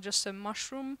and one just a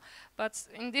mushroom. But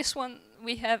in this one,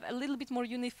 we have a little bit more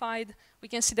unified. We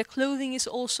can see the clothing is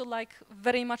also like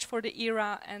very much for the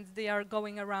era, and they are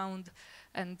going around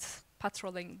and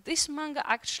patrolling. This manga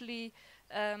actually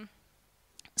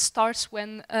starts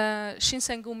when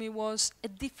Shinsengumi was a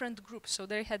different group. So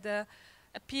they had a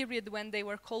period when they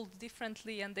were called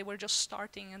differently and they were just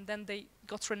starting, and then they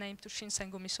got renamed to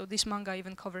Shinsengumi. So this manga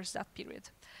even covers that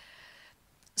period.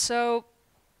 So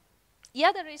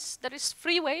yeah, there is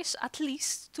 3 ways at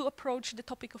least to approach the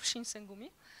topic of Shinsengumi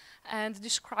and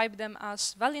describe them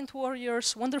as valiant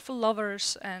warriors, wonderful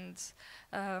lovers, and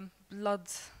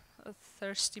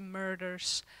bloodthirsty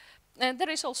murders. And there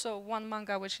is also one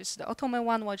manga, which is the Otome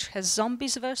one, which has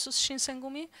zombies versus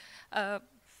Shinsengumi.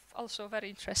 Also very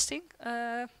interesting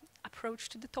approach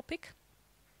to the topic.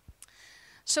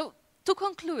 So to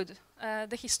conclude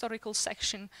the historical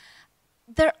section,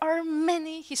 there are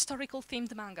many historical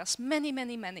themed mangas, many,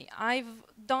 many, many. I've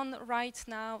done right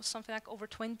now something like over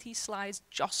 20 slides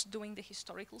just doing the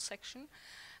historical section.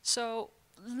 So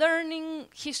learning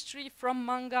history from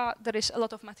manga, there is a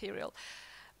lot of material.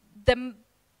 The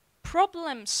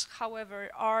problems, however,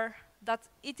 are that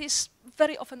it is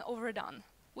very often overdone.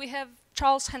 We have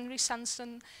Charles Henry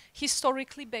Sanson,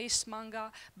 historically based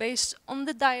manga, based on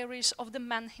the diaries of the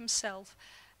man himself.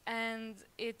 And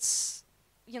it's,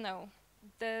 you know,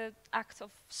 the act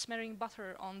of smearing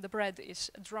butter on the bread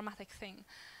is a dramatic thing.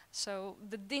 So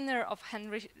the dinner of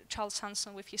Charles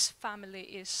Sanson with his family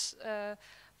is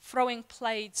throwing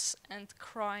plates and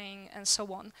crying and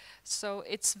so on. So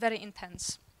it's very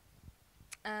intense.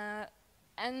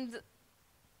 And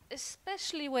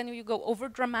especially when you go over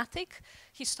dramatic,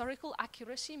 historical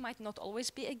accuracy might not always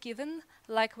be a given,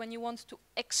 like when you want to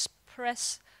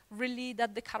express really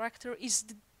that the character is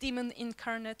the demon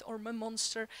incarnate or a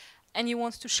monster, and you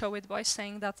want to show it by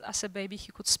saying that as a baby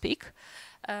he could speak,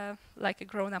 like a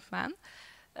grown-up man.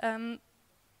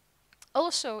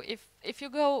 Also, if you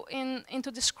go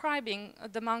into describing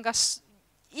the mangas,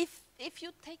 if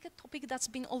you take a topic that's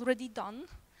been already done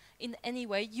in any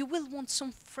way, you will want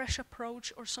some fresh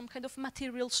approach or some kind of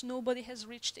materials nobody has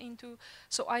reached into.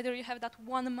 So either you have that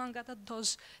one manga that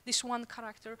does this one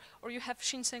character, or you have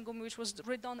Shinsengumi, which was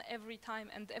redone every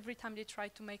time, and every time they try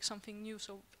to make something new,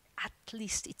 so at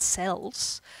least it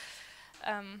sells.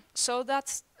 So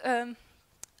that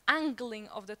angling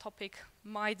of the topic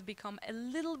might become a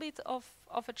little bit of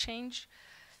a change.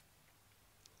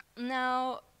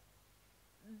 Now,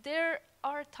 there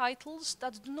are titles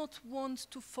that do not want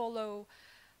to follow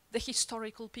the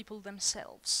historical people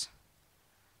themselves.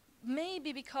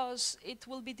 Maybe because it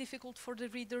will be difficult for the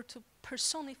reader to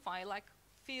personify, like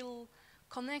feel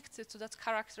connected to that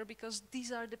character, because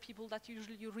these are the people that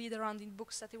usually you read around in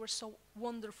books, that they were so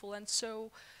wonderful and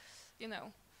so, you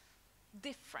know,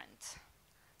 different,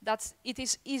 that it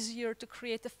is easier to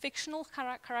create a fictional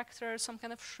character, some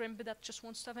kind of shrimp that just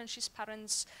wants to avenge his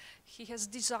parents. He has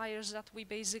desires that we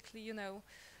basically, you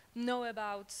know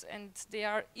about, and they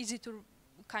are easy to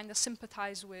kind of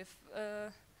sympathize with.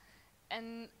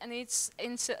 And it's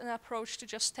an approach to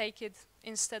just take it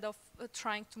instead of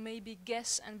trying to maybe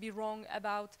guess and be wrong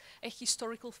about a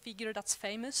historical figure that's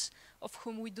famous, of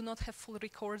whom we do not have full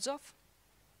records of.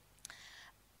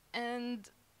 And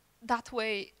that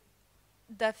way,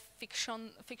 the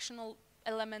fictional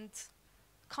element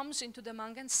comes into the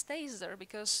manga and stays there,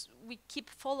 because we keep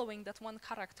following that one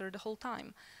character the whole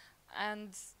time.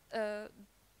 And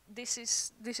this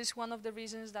is one of the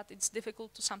reasons that it's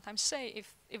difficult to sometimes say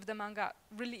if the manga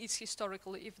really is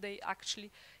historical, if they actually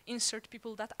insert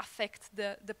people that affect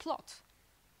the plot.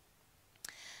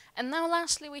 And now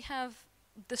lastly, we have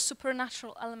the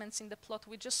supernatural elements in the plot.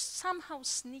 We just somehow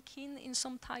sneak in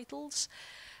some titles.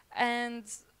 And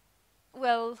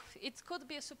well, it could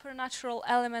be a supernatural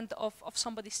element of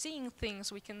somebody seeing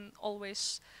things. We can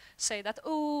always say that,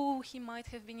 oh, he might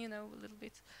have been, you know, a little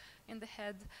bit in the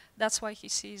head. That's why he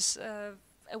sees a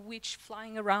witch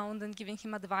flying around and giving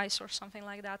him advice or something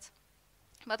like that.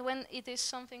 But when it is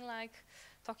something like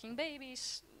talking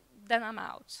babies, then I'm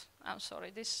out. I'm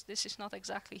sorry, this is not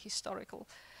exactly historical.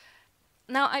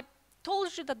 Now, I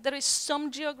told you that there is some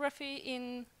geography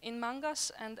in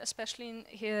mangas, and especially in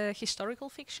historical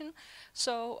fiction.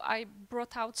 So I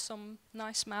brought out some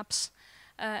nice maps.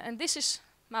 And this is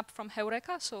map from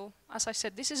Heureka. So as I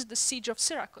said, this is the siege of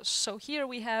Syracuse. So here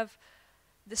we have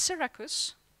the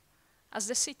Syracuse as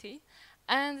the city.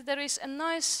 And there is a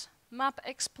nice map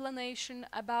explanation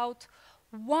about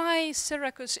why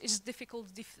Syracuse is difficult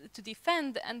to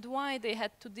defend and why they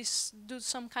had to do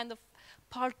some kind of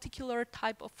particular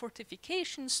type of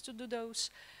fortifications to do those.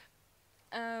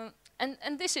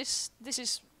 And this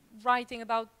is writing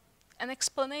about an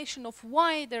explanation of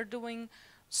why they're doing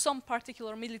some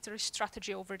particular military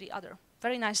strategy over the other.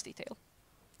 Very nice detail.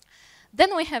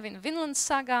 Then we have in Vinland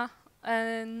Saga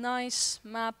a nice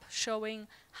map showing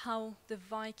how the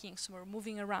Vikings were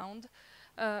moving around,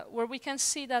 where we can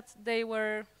see that they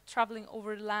were traveling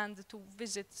over land to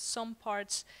visit some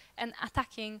parts and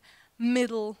attacking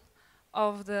middle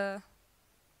of the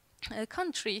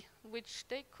country, which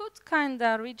they could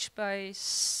kinda reach by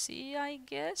sea, I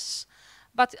guess.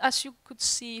 But as you could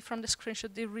see from the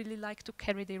screenshot, they really like to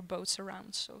carry their boats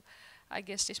around, so I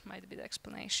guess this might be the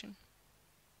explanation.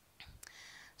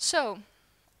 So,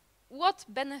 what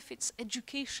benefits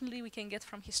educationally we can get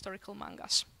from historical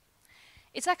mangas?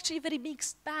 It's actually a very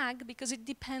mixed bag because it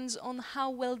depends on how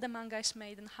well the manga is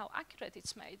made and how accurate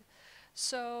it's made.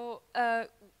 So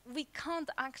we can't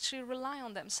actually rely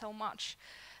on them so much.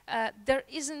 There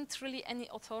isn't really any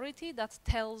authority that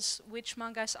tells which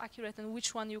manga is accurate and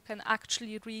which one you can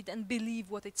actually read and believe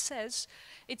what it says.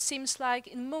 It seems like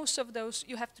in most of those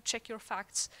you have to check your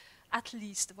facts, at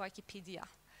least Wikipedia.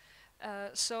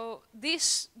 So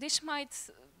this might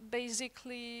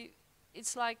basically,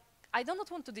 it's like, I do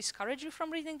not want to discourage you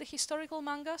from reading the historical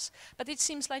mangas, but it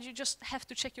seems like you just have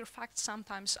to check your facts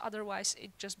sometimes, otherwise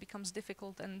it just becomes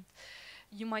difficult and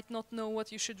you might not know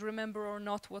what you should remember or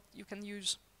not, what you can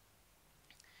use.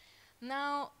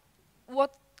 Now,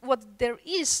 what there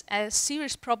is a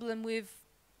serious problem with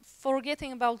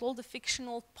forgetting about all the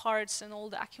fictional parts and all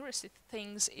the accuracy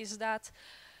things is that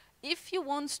if you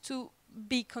want to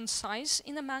be concise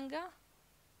in a manga,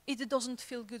 it doesn't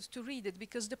feel good to read it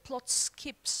because the plot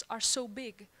skips are so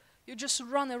big. You just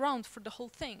run around for the whole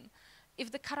thing.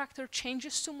 If the character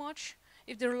changes too much,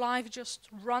 if their life just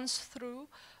runs through,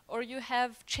 or you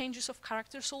have changes of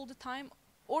characters all the time,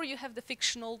 or you have the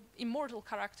fictional immortal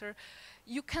character,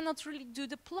 you cannot really do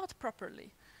the plot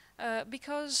properly.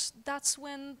 Because that's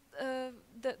when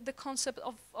the concept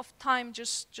of time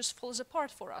just falls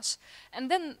apart for us. And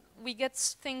then we get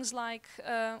things like,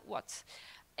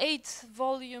 8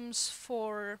 volumes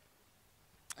for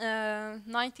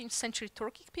 19th century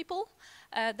Turkic people.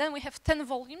 Then we have 10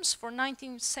 volumes for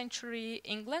 19th century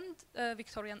England,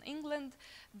 Victorian England.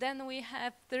 Then we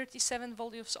have 37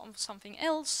 volumes of something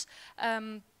else.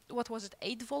 What was it?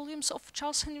 8 volumes of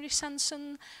Charles Henry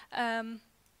Sanson.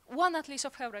 1 at least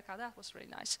of Heureka, that was really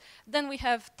nice. Then we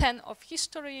have 10 of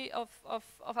history of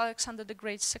Alexander the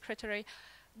Great's secretary.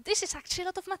 This is actually a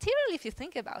lot of material if you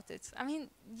think about it. I mean,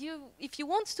 if you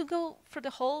want to go for the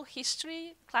whole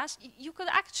history class, you could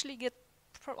actually get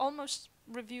almost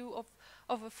review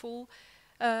of a full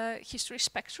history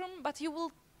spectrum, but you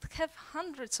will have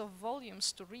hundreds of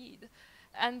volumes to read.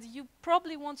 And you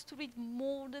probably want to read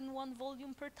more than 1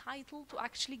 volume per title to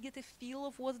actually get a feel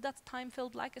of what that time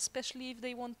felt like, especially if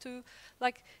they want to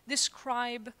like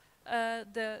describe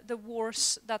the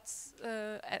wars that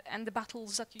and the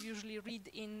battles that you usually read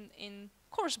in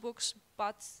course books,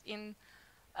 but in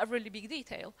a really big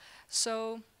detail.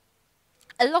 So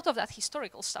a lot of that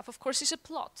historical stuff, of course, is a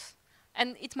plot,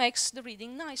 and it makes the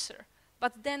reading nicer.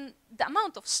 But then the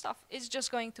amount of stuff is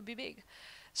just going to be big.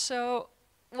 So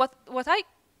what I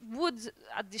would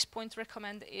at this point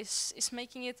recommend is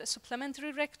making it a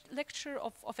supplementary lecture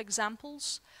of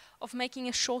examples, of making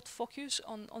a short focus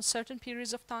on certain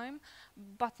periods of time,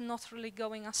 but not really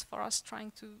going as far as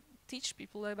trying to teach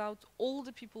people about all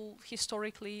the people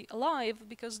historically alive,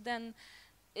 because then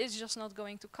it's just not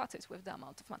going to cut it with the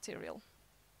amount of material.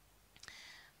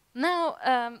 Now,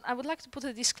 I would like to put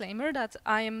a disclaimer that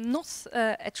I am not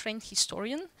a trained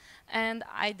historian, and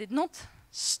I did not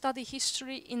study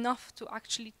history enough to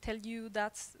actually tell you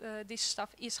that this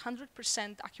stuff is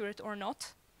 100% accurate or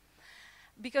not,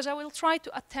 because I will try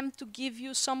to attempt to give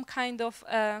you some kind of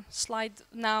slide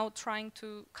now trying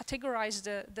to categorize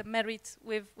the merit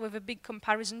with a big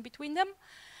comparison between them.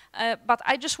 But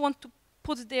I just want to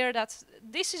put there that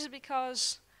this is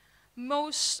because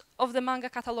most of the manga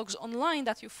catalogs online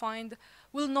that you find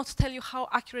will not tell you how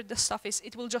accurate the stuff is.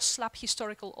 It will just slap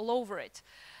historical all over it.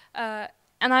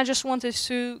 And I just wanted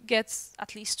to get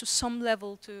at least to some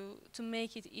level to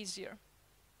make it easier.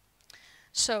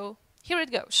 So here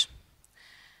it goes.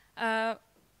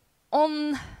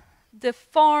 On the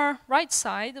far right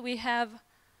side, we have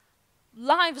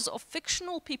lives of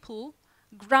fictional people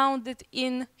grounded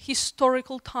in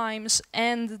historical times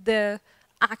and the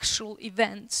actual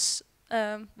events,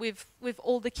 with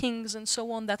all the kings and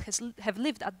so on that have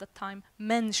lived at that time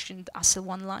mentioned as a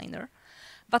one-liner.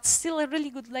 But still a really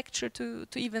good lecture to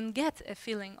even get a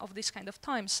feeling of this kind of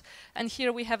times. And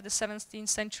here we have the 17th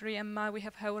century Emma, we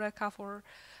have Heureka for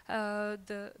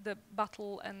the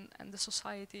battle and the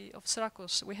society of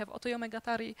Syracuse. We have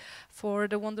Otoyomegatari for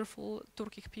the wonderful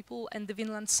Turkic people, and the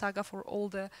Vinland Saga for all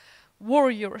the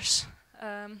warriors.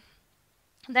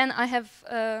 Then I have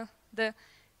the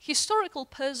historical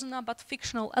persona but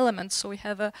fictional elements. So we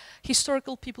have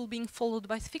historical people being followed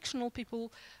by fictional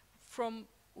people from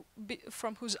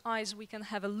whose eyes we can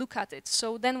have a look at it.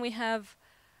 So then we have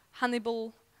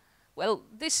Hannibal, well,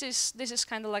 this is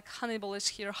kind of like Hannibal is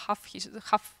here half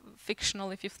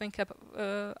fictional if you think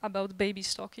about baby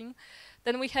stalking.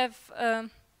 Then we have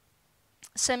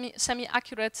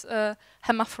semi-accurate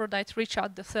hermaphrodite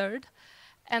Richard III,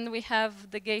 and we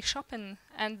have the gay Chopin,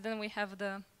 and then we have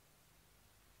the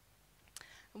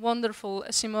wonderful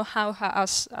Simo Hauha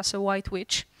as a white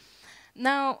witch.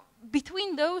 Now,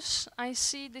 between those, I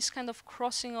see this kind of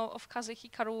crossing of Kaze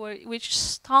Hikaru, which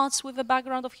starts with a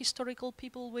background of historical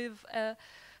people with a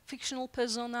fictional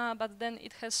persona, but then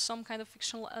it has some kind of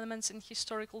fictional elements in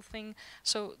historical thing.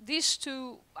 So these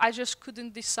two, I just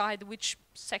couldn't decide which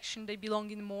section they belong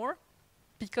in more,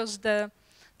 because the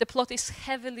plot is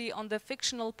heavily on the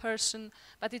fictional person,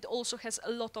 but it also has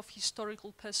a lot of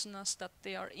historical personas that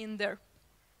they are in there.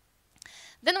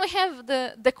 Then we have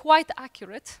the quite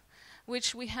accurate,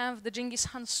 which we have the Genghis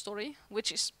Khan story,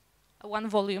 which is one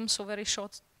volume, so very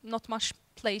short, not much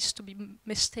place to be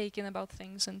mistaken about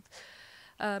things and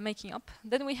making up.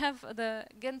 Then we have the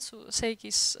Gentsu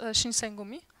Seiki's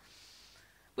Shinsengumi,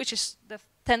 which is the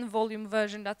 10-volume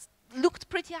version that looked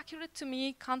pretty accurate to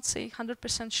me. Can't say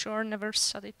 100% sure, never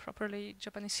studied properly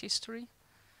Japanese history.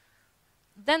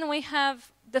 Then we have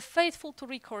the Faithful to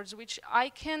Records, which I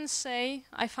can say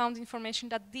I found information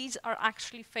that these are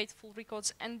actually faithful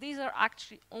records, and these are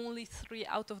actually only 3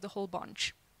 out of the whole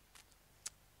bunch.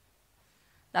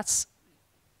 That's,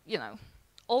 you know,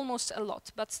 almost a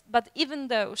lot. But even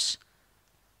those,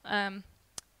 10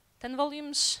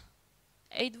 volumes,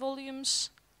 8 volumes,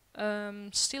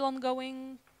 still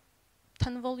ongoing,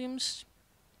 10 volumes,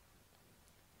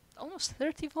 almost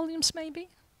 30 volumes maybe.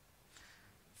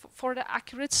 For the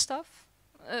accurate stuff,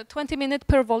 20 minutes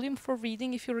per volume for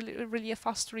reading if you're really a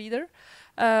fast reader.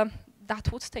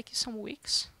 That would take you some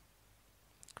weeks.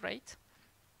 Great.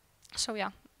 So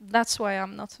yeah, that's why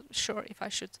I'm not sure if I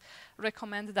should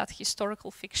recommend that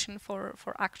historical fiction for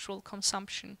actual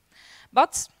consumption.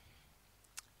 But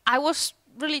I was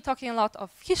really talking a lot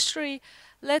of history.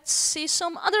 Let's see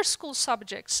some other school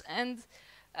subjects. And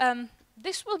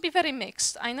this will be very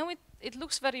mixed. I know it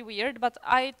looks very weird, but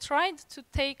I tried to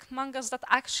take mangas that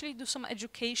actually do some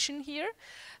education here.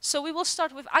 So we will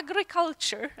start with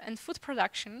agriculture and food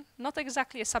production, not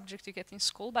exactly a subject you get in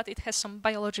school, but it has some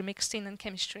biology mixed in and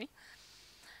chemistry.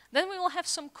 Then we will have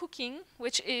some cooking,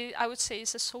 which I would say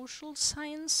is a social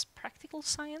science, practical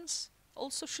science,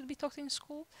 also should be taught in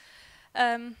school.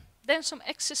 Then some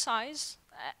exercise,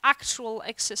 actual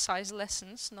exercise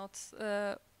lessons, not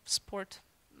sport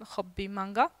hobby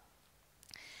manga.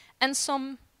 And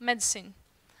some medicine.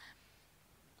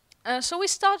 So we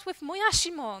start with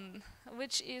Moyashimon,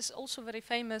 which is also very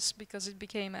famous because it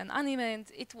became an anime and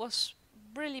it was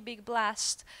really big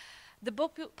blast. The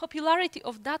popularity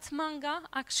of that manga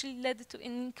actually led to an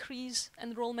increased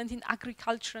enrollment in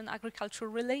agriculture and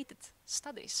agriculture-related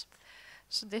studies.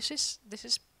 So this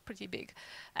is pretty big.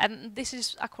 And this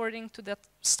is according to that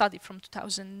study from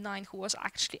 2009 who was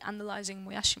actually analyzing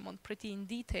Moyashimon pretty in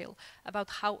detail about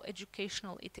how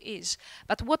educational it is.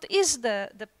 But what is the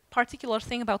particular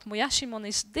thing about Moyashimon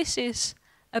is this is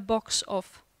a box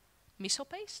of miso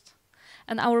paste.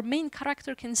 And our main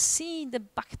character can see the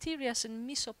bacteria in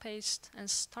miso paste and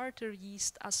starter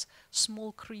yeast as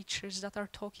small creatures that are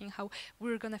talking how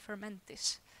we're going to ferment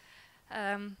this.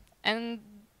 And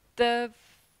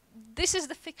this is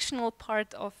the fictional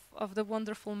part of the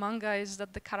wonderful manga, is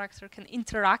that the character can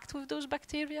interact with those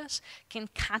bacteria, can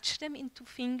catch them into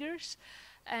fingers,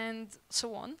 and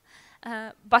so on.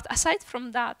 But aside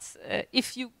from that,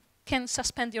 if you can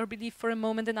suspend your belief for a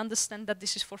moment and understand that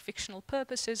this is for fictional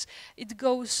purposes, it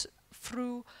goes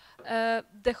through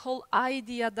the whole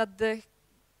idea that the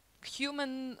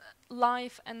human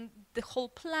life and the whole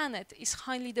planet is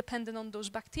highly dependent on those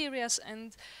bacteria,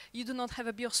 and you do not have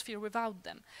a biosphere without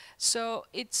them. So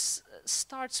it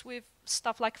starts with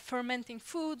stuff like fermenting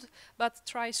food, but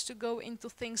tries to go into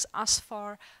things as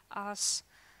far as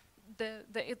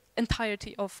the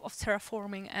entirety of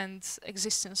terraforming and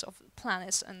existence of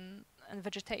planets and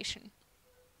vegetation.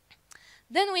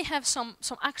 Then we have some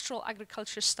actual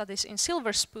agriculture studies in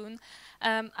Silver Spoon.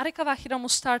 Arikawa Hiromu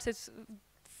started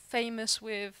famous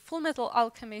with Full Metal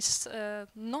Alchemist,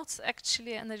 not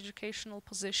actually an educational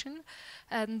position,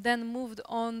 and then moved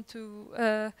on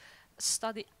to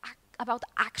study about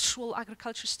actual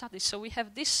agriculture studies. So we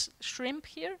have this shrimp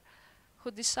here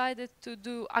who decided to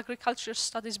do agriculture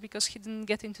studies because he didn't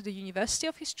get into the university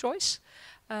of his choice,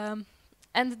 and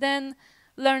then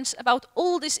learns about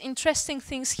all these interesting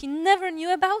things he never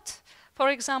knew about. For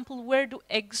example, where do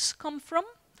eggs come from?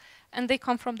 And they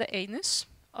come from the anus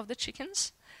of the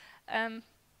chickens.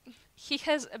 He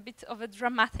has a bit of a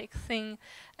dramatic thing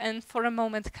and for a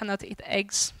moment cannot eat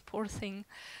eggs, poor thing.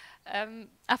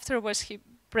 Afterwards, he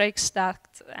breaks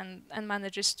that and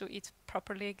manages to eat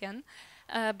properly again.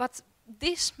 But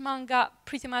this manga,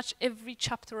 pretty much every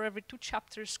chapter or every 2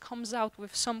 chapters, comes out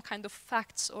with some kind of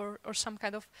facts or some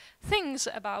kind of things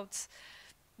about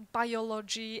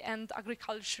biology and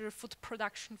agriculture, food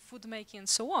production, food making, and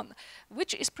so on,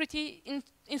 which is pretty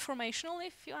informational,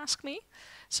 if you ask me.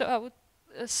 So I would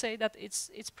say that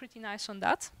it's pretty nice on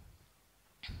that.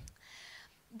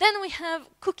 Then we have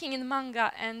cooking in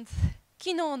manga, and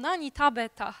Kino Nani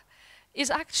Tabeta is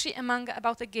actually a manga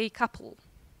about a gay couple.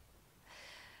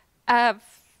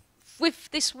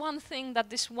 With this one thing that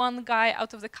this one guy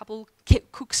out of the couple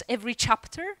cooks every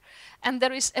chapter, and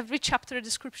there is every chapter a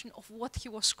description of what he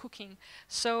was cooking.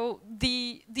 So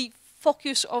the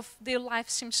focus of their life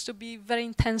seems to be very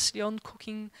intensely on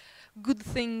cooking good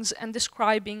things and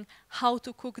describing how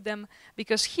to cook them,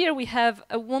 because here we have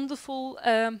a wonderful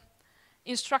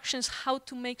instructions how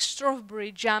to make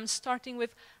strawberry jam, starting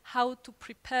with how to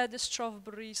prepare the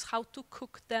strawberries, how to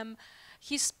cook them.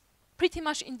 He's pretty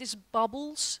much in these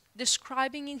bubbles,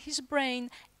 describing in his brain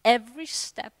every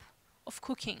step of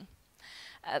cooking.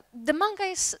 The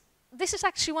manga this is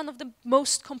actually one of the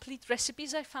most complete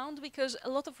recipes I found, because a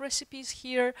lot of recipes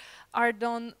here are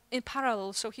done in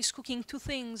parallel. So he's cooking 2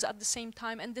 things at the same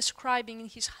time and describing in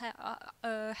his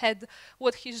head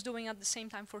what he's doing at the same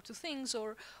time for 2 things,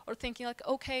 or thinking like,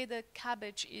 okay, the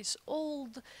cabbage is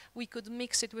old, we could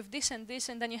mix it with this, and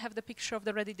then you have the picture of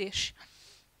the ready dish.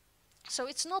 So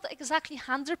it's not exactly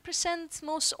 100%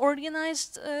 most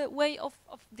organized way of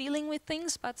dealing with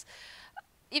things, but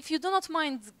if you do not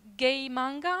mind gay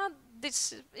manga,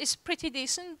 this is pretty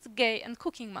decent gay and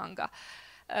cooking manga.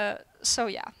 So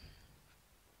yeah.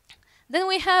 Then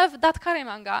we have that curry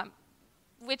manga,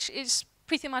 which is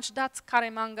pretty that curry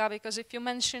manga, because if you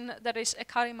mention there is a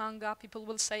curry manga, people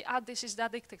will say, ah, this is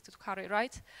addicted to curry,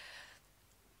 right?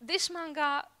 This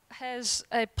manga has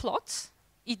a plot,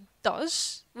 it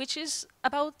does, which is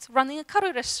about running a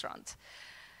curry restaurant.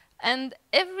 And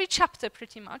every chapter,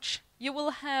 pretty much, you will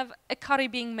have a curry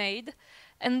being made,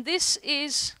 and this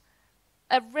is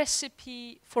a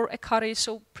recipe for a curry.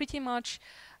 So pretty much,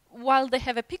 while they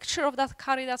have a picture of that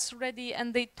curry that's ready,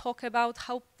 and they talk about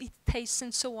how it tastes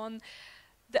and so on,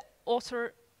 the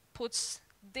author puts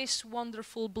this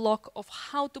wonderful block of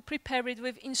how to prepare it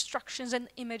with instructions and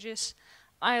images.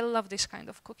 I love this kind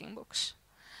of cooking books.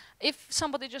 If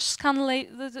somebody just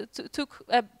took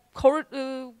a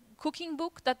cooking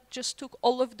book that just took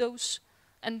all of those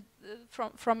and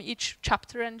from each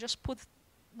chapter and just put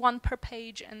 1 per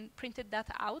page and printed that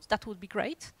out, that would be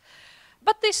great.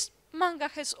 But this manga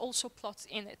has also plots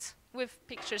in it with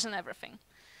pictures and everything.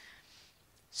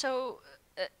 So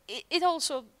it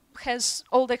also has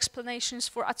all the explanations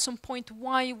for, at some point,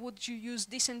 why would you use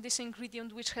this and this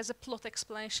ingredient, which has a plot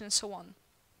explanation and so on.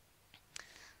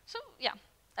 So yeah.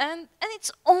 And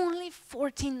it's only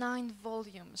 49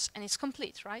 volumes, and it's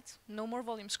complete, right? No more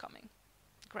volumes coming.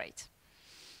 Great.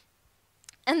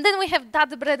 And then we have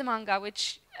that bread manga,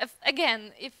 which,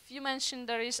 again, if you mention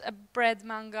there is a bread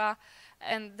manga,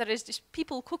 and there is these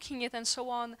people cooking it and so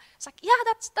on, it's like, yeah,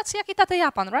 that's Yakitate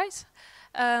Japan, right?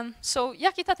 So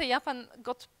Yakitate Japan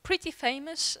got pretty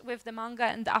famous with the manga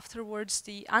and afterwards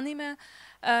the anime,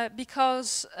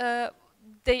 because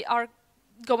they are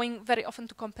going very often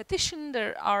to competition.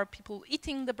 There are people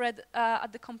eating the bread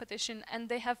at the competition, and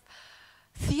they have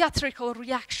theatrical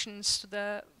reactions to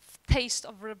the taste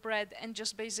of the bread, and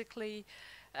just basically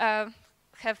have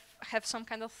some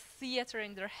kind of theater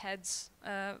in their heads,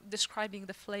 describing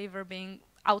the flavor being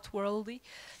outworldly.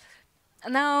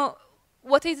 Now,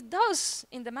 what it does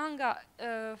in the manga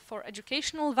for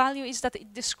educational value is that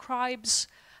it describes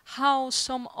how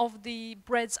some of the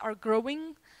breads are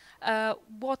growing,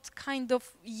 what kind of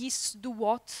yeasts do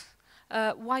what,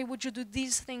 why would you do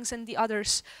these things and the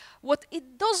others. What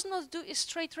it does not do is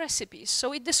straight recipes.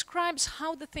 So it describes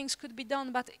how the things could be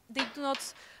done, but they do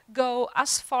not go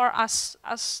as far as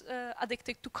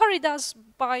Addicted to Curry does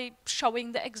by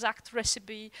showing the exact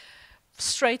recipe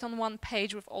straight on 1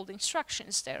 page with all the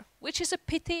instructions there, which is a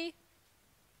pity.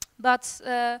 But,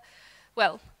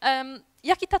 well,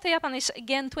 Yakitate Japan is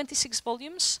again 26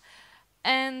 volumes,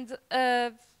 and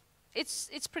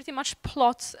it's pretty much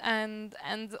plot and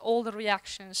all the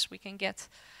reactions we can get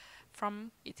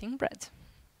from eating bread.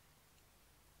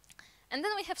 And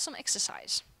then we have some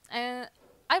exercise.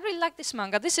 I really like this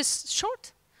manga. This is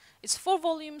short, it's 4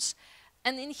 volumes,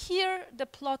 and in here the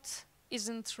plot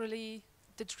isn't really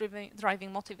the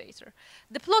driving motivator.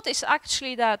 The plot is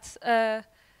actually that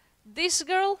this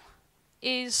girl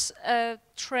is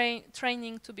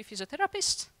training to be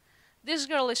physiotherapist. This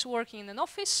girl is working in an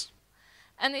office.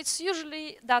 And it's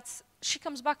usually that she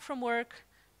comes back from work,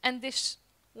 and this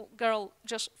girl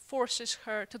just forces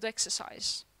her to do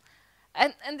exercise.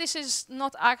 And this is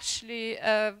not actually,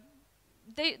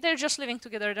 they're just living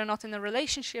together, they're not in a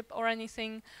relationship or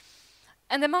anything.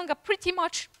 And the manga pretty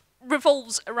much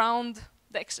revolves around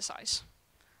the exercise.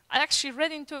 I actually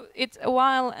read into it a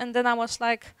while, and then I was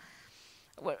like,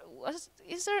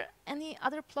 is there any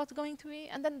other plot going to be?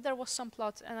 And then there was some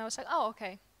plot, and I was like, oh,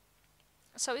 okay.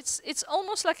 So it's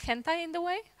almost like hentai in the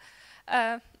way,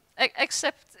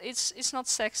 except it's not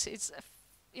sex, it's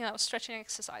stretching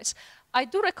exercise. I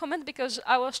do recommend, because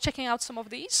I was checking out some of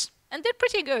these, and they're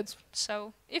pretty good.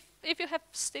 So if you have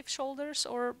stiff shoulders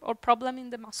or problem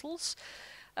in the muscles,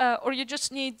 or you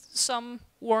just need some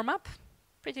warm-up,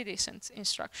 pretty decent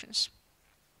instructions.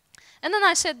 And then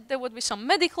I said there would be some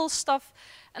medical stuff,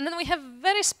 and then we have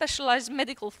very specialized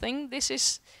medical thing. This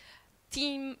is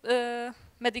Team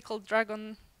Medical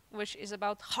Dragon, which is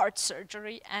about heart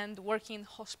surgery and working in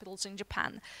hospitals in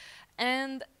Japan.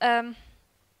 And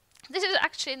this is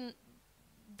actually a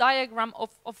diagram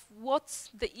of what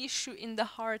the issue in the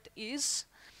heart is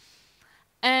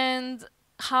and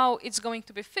how it's going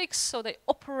to be fixed. So they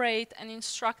operate and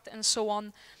instruct and so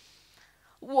on.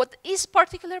 What is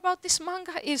particular about this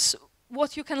manga is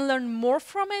what you can learn more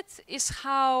from it is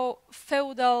how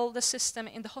feudal the system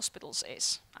in the hospitals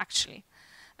is, actually.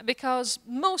 Because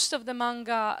most of the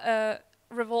manga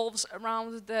revolves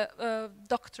around the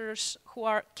doctors who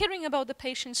are caring about the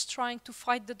patients, trying to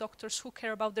fight the doctors who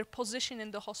care about their position in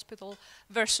the hospital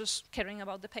versus caring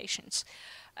about the patients.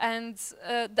 And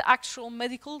the actual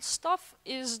medical stuff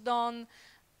is done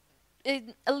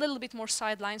in a little bit more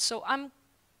sidelined. So I'm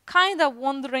kind of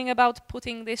wondering about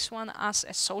putting this one as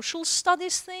a social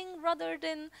studies thing rather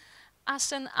than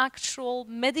as an actual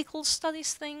medical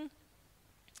studies thing.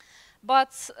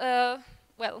 But,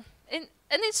 well, and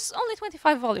it's only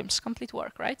 25 volumes, complete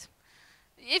work, right?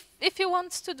 If you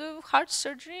want to do heart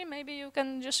surgery, maybe you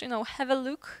can just, have a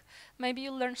look. Maybe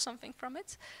you'll learn something from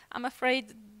it. I'm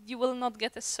afraid you will not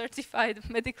get a certified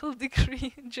medical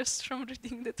degree just from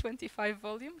reading the 25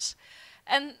 volumes.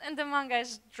 And the manga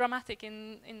is dramatic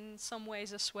in some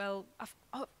ways as well.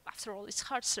 After all, it's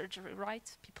heart surgery,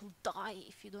 right? People die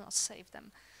if you do not save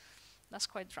them. That's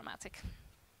quite dramatic.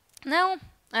 Now,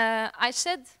 I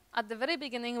said at the very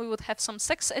beginning we would have some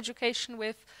sex education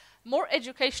with more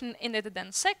education in it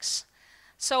than sex.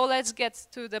 So let's get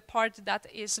to the part that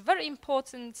is very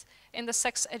important in the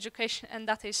sex education, and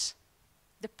that is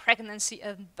the pregnancy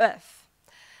and birth.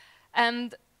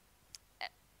 And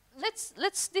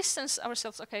let's distance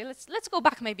ourselves. Okay, let's go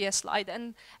back maybe a slide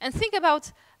and think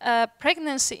about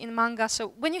pregnancy in manga.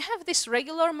 So when you have this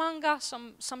regular manga,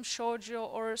 some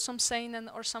shoujo or some seinen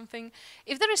or something,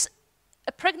 if there is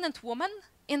a pregnant woman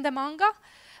in the manga,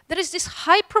 there is this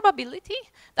high probability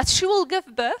that she will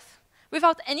give birth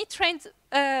without any trained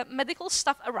medical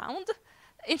staff around,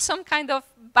 in some kind of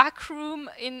back room,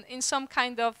 in some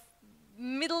kind of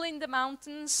middle in the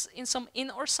mountains, in some inn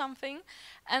or something,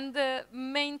 and the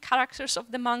main characters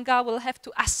of the manga will have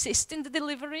to assist in the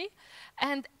delivery,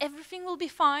 and everything will be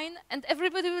fine, and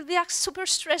everybody will be super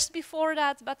stressed before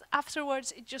that, but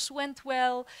afterwards it just went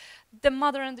well, the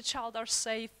mother and the child are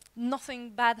safe,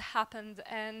 nothing bad happened,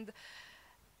 and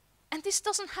this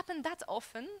doesn't happen that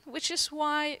often, which is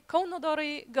why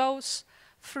Kounodori goes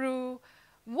through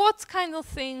what kind of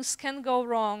things can go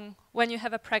wrong when you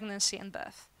have a pregnancy and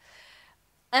birth.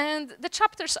 And the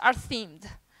chapters are themed.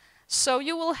 So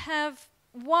you will have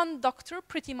one doctor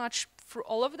pretty much for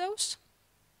all of those,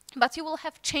 but you will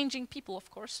have changing people, of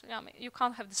course. I mean, you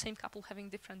can't have the same couple having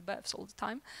different births all the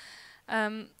time.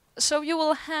 So you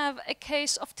will have a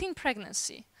case of teen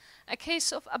pregnancy, a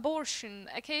case of abortion,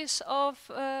 a case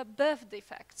of birth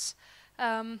defects,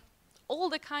 all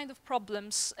the kind of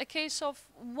problems, a case of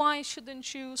why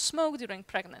shouldn't you smoke during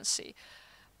pregnancy.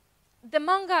 The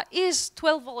manga is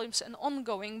 12 volumes and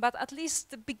ongoing, but at least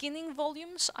the beginning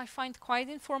volumes I find quite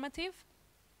informative.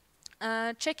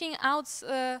 Checking out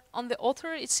on the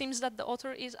author, it seems that the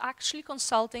author is actually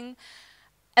consulting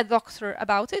a doctor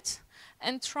about it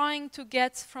and trying to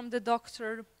get from the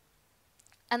doctor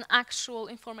an actual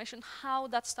information, how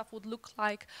that stuff would look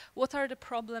like, what are the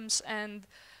problems, and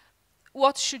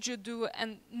what should you do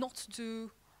and not do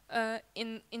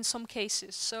in some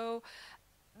cases. So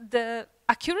the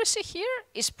accuracy here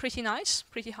is pretty nice,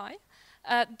 pretty high.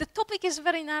 The topic is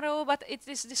very narrow, but it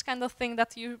is this kind of thing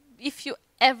that if you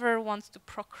ever want to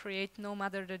procreate, no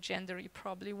matter the gender, you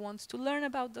probably want to learn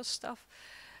about this stuff.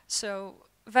 So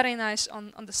very nice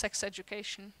on the sex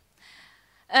education.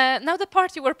 Now the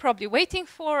part you were probably waiting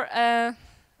for.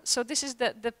 So this is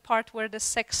the part where the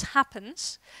sex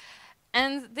happens.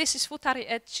 And this is Futari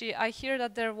Ecchi. I hear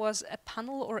that there was a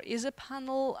panel, or is a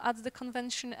panel, at the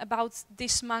convention about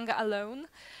this manga alone.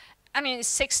 I mean, it's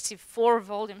 64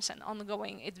 volumes and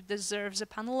ongoing. It deserves a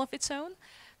panel of its own.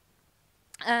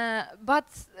 But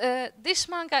this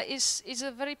manga is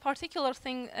a very particular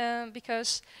thing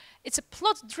because it's a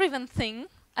plot-driven thing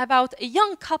about a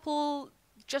young couple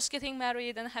just getting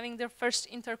married and having their first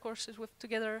intercourses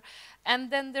together, and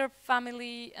then their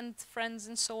family and friends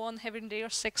and so on having their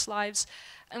sex lives.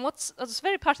 And what's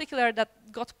very particular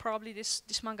that got probably this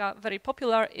manga very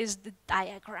popular is the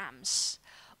diagrams.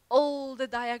 All the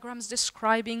diagrams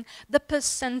describing the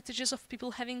percentages of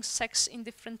people having sex in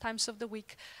different times of the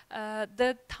week,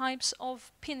 the types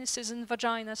of penises and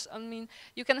vaginas. I mean,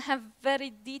 you can have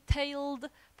very detailed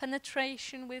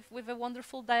penetration with a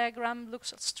wonderful diagram,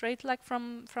 looks straight like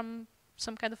from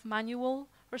some kind of manual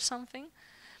or something.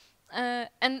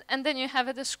 And then you have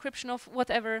a description of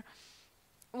whatever.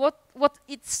 What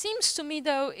it seems to me,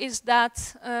 though, is that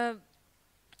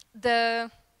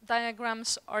the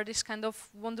diagrams are this kind of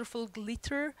wonderful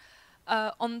glitter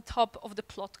on top of the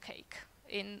plot cake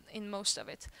in most of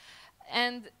it.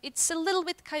 And it's a little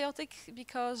bit chaotic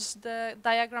because the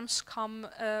diagrams come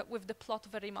with the plot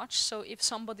very much. So if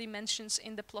somebody mentions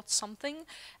in the plot something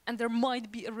and there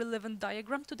might be a relevant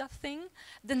diagram to that thing,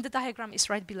 then the diagram is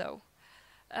right below.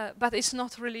 But it's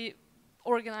not really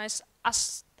organized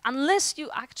unless you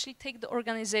actually take the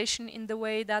organization in the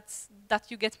way that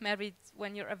you get married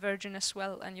when you're a virgin as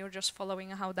well, and you're just following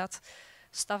how that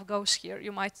stuff goes here.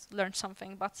 You might learn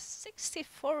something, but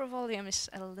 64 volumes is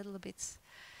a little bit.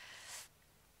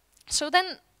 So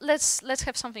then let's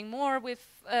have something more with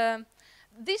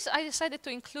this. I decided to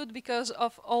include because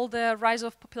of all the rise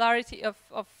of popularity of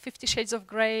 50 Shades of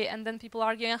Grey, and then people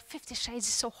arguing 50 Shades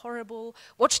is so horrible.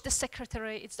 Watch The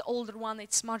Secretary, it's the older one,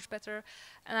 it's much better.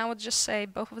 And I would just say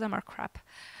both of them are crap.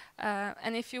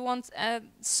 And if you want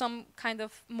some kind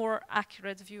of more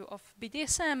accurate view of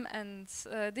BDSM and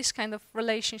this kind of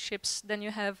relationships, then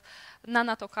you have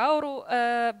Nana to Kaoru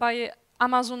by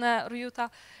Amazune Ryuta.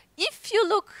 If you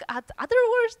look at other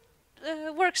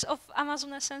works of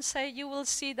Amazune Sensei, you will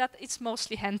see that it's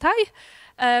mostly hentai.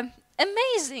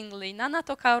 Amazingly, Nana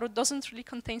to Kaoru doesn't really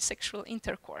contain sexual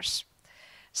intercourse.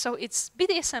 So it's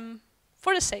BDSM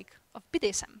for the sake of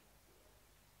BDSM.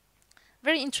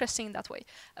 Very interesting in that way.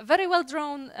 Very well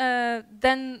drawn.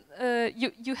 Then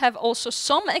you have also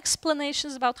some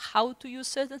explanations about how to use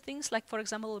certain things, like for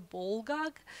example a ball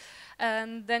gag.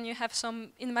 And then you have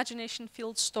some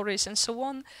imagination-filled stories and so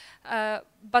on.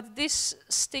 But this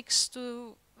sticks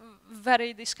to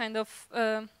this kind of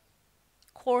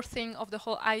core thing of the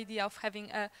whole idea of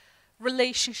having a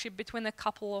relationship between a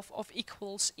couple of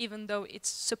equals, even though it's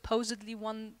supposedly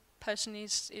one person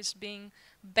is being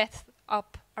bet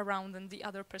up around and the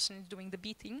other person is doing the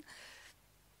beating.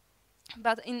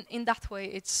 But in that way,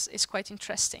 it's quite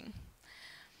interesting.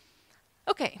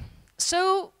 Okay,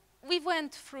 so we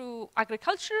went through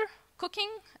agriculture, cooking,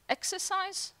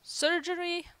 exercise,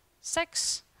 surgery,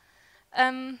 sex.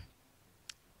 I'm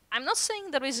not saying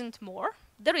there isn't more.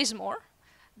 There is more.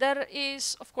 There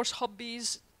is, of course,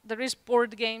 hobbies. There is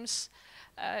board games.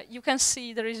 You can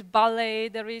see there is ballet.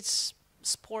 There is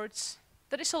sports.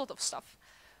 There is a lot of stuff.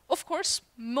 Of course,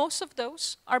 most of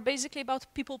those are basically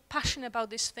about people passionate about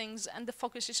these things, and the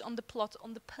focus is on the plot,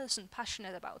 on the person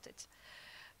passionate about it.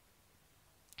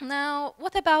 Now,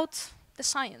 what about the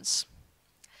science?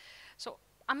 So,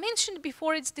 I mentioned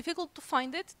before it's difficult to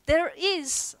find it. There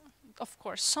is, of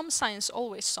course, some science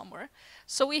always somewhere.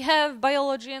 So we have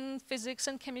biology and physics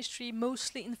and chemistry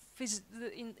mostly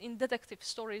in detective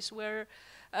stories where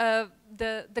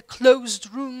the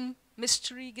closed room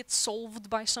mystery gets solved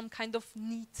by some kind of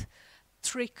neat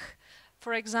trick.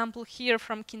 For example, here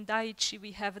from Kindaichi,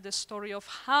 we have the story of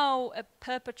how a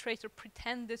perpetrator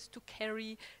pretended to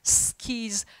carry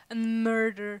skis and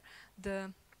murder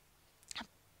the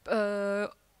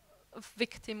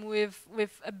victim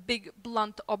with a big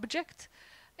blunt object.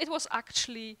 It was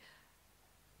actually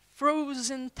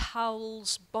frozen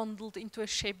towels bundled into a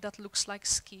shape that looks like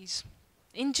skis.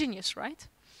 Ingenious, right?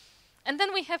 And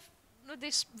then we have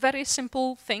this very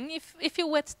simple thing. If you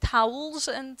wet towels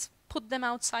and put them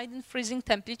outside in freezing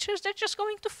temperatures, they're just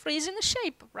going to freeze in a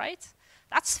shape, right?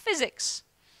 That's physics.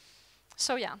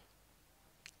 So yeah,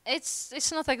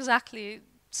 it's not exactly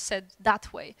said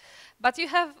that way. But you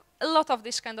have a lot of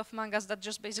these kind of mangas that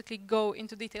just basically go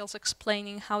into details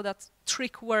explaining how that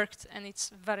trick worked, and it's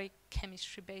very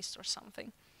chemistry-based or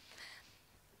something.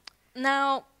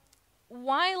 Now,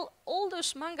 while all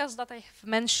those mangas that I have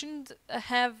mentioned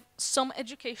have some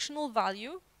educational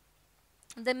value,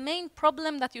 the main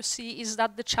problem that you see is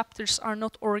that the chapters are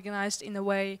not organized in a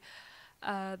way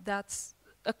that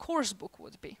a course book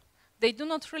would be. They do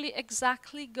not really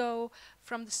exactly go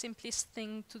from the simplest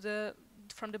thing to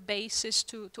from the basis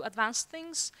to advanced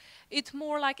things. It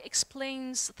more like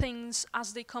explains things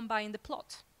as they come by in the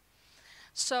plot.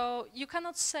 So you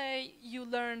cannot say you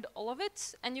learned all of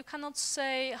it, and you cannot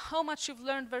say how much you've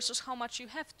learned versus how much you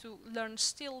have to learn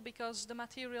still, because the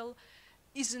material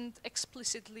isn't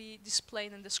explicitly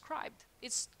displayed and described.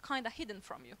 It's kind of hidden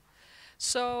from you.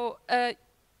 So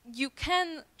you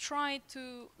can try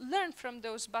to learn from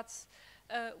those, but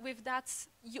with that,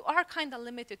 you are kind of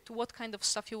limited to what kind of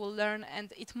stuff you will learn,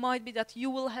 and it might be that you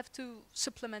will have to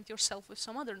supplement yourself with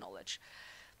some other knowledge.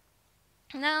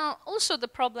 Now, also the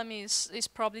problem is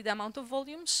probably the amount of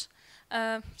volumes.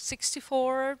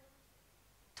 64,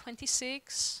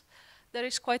 26, there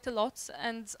is quite a lot,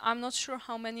 and I'm not sure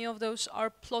how many of those are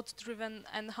plot-driven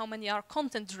and how many are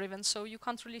content-driven, so you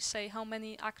can't really say how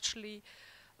many actually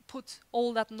put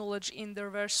all that knowledge in there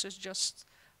versus just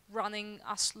running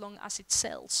as long as it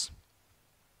sells.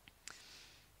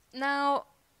 Now,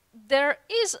 there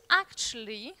is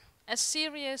actually a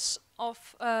series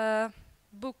of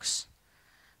books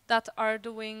that are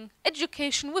doing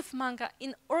education with manga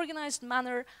in organized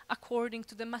manner according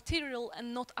to the material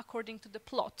and not according to the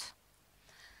plot.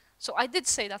 So I did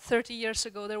say that 30 years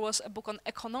ago there was a book on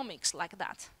economics like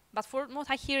that. But from what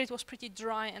I hear, it was pretty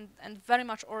dry and very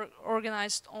much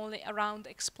organized only around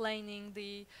explaining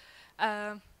the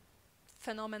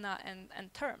phenomena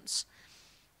and terms.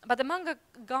 But the manga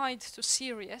guide to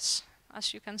series,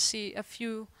 as you can see a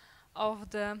few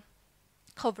of the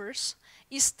covers,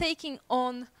 is taking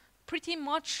on pretty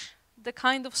much the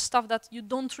kind of stuff that you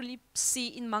don't really see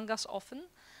in mangas often,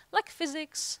 like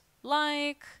physics,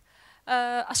 like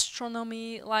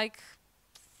astronomy, like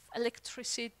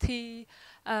electricity,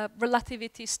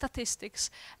 relativity, statistics.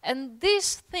 And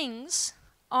these things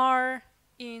are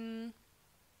in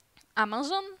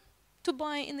Amazon to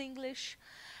buy in English,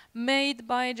 made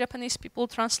by Japanese people,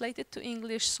 translated to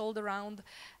English, sold around.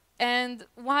 And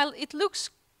while it looks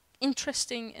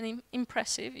interesting and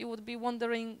impressive, you would be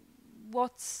wondering,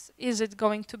 what is it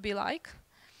going to be like?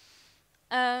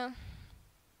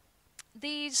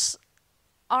 These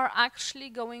are actually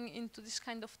going into this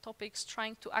kind of topics,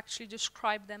 trying to actually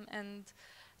describe them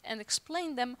and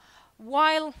explain them,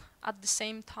 while at the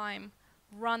same time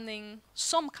running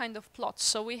some kind of plot.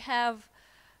 So we have,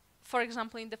 for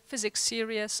example, in the physics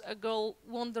series, a girl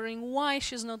wondering why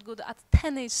she's not good at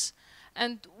tennis,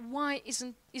 and why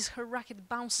is her racket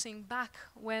bouncing back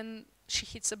when she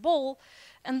hits a ball,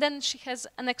 and then she has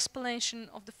an explanation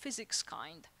of the physics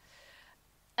kind.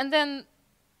 And then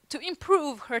to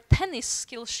improve her tennis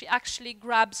skills, she actually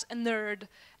grabs a nerd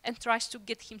and tries to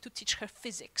get him to teach her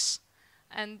physics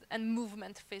and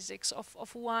movement physics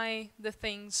of why the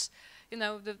things, you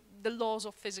know, the laws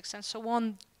of physics and so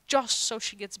on, just so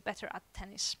she gets better at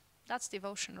tennis. That's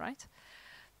devotion, right?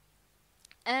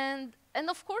 And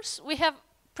of course, we have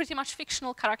pretty much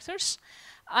fictional characters.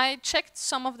 I checked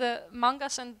some of the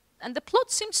mangas, and the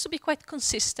plot seems to be quite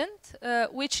consistent,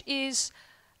 which is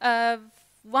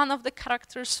one of the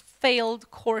characters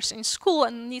failed course in school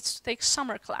and needs to take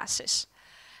summer classes.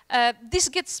 This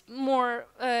gets more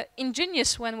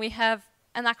ingenious when we have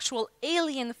an actual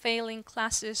alien failing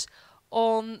classes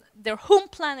on their home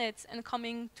planet and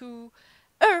coming to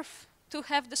Earth to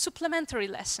have the supplementary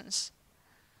lessons.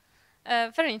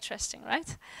 Very interesting,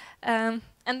 right? And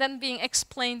then being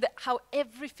explained how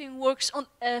everything works on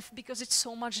Earth because it's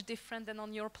so much different than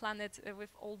on your planet with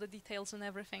all the details and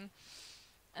everything.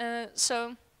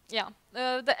 So, yeah,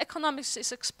 the economics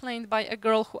is explained by a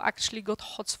girl who actually got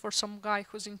hots for some guy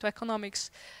who's into economics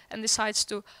and decides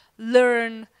to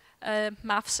learn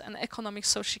maths and economics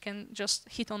so she can just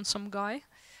hit on some guy.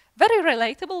 Very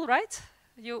relatable, right?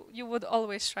 You would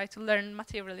always try to learn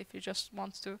material if you just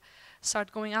want to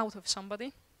start going out with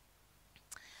somebody.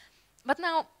 But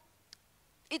now,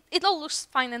 it all looks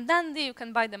fine and dandy, you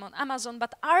can buy them on Amazon,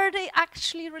 but are they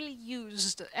actually really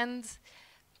used? And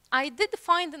I did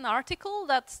find an article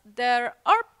that there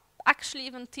are actually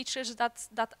even teachers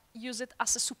that use it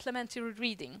as a supplementary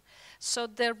reading. So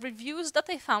the reviews that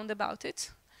I found about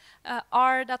it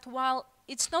are that while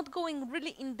it's not going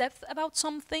really in depth about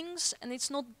some things, and it's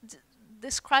not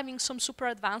describing some super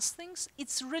advanced things,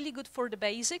 it's really good for the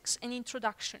basics and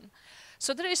introduction.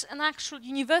 So there is an actual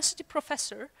university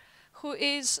professor who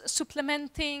is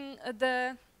supplementing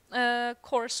the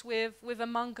course with a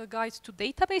manga guide to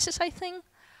databases, I think,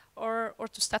 or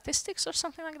to statistics or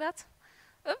something like that.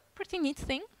 A pretty neat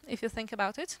thing, if you think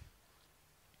about it.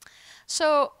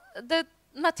 So the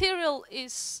material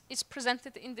is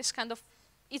presented in this kind of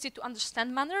easy to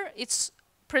understand manner. It's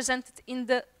presented in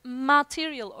the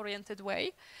material-oriented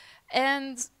way,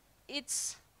 and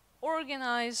it's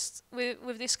organized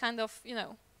with this kind of, you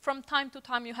know, from time to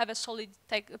time you have a solid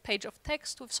page of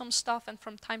text with some stuff, and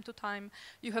from time to time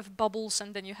you have bubbles,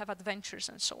 and then you have adventures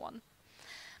and so on.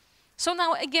 So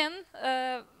now again,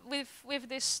 with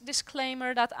this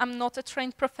disclaimer that I'm not a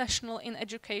trained professional in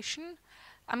education,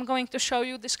 I'm going to show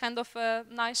you this kind of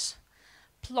nice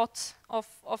plot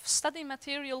of study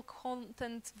material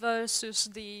content versus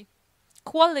the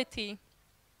quality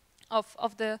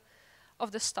of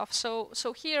the stuff.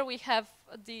 So here we have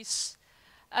these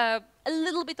a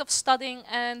little bit of studying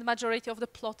and majority of the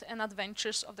plot and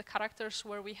adventures of the characters,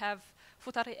 where we have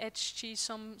futari ecchi,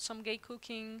 some gay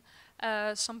cooking,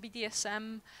 some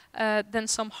BDSM, then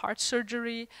some heart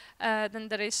surgery, then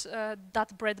there is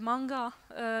that bread manga,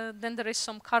 then there is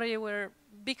some curry where,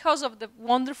 because of the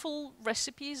wonderful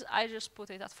recipes, I just put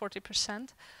it at 40%.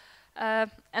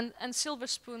 And Silver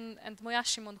Spoon and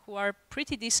Moyashimon, who are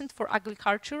pretty decent for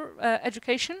agriculture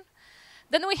education.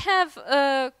 Then we have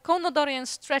Konodori and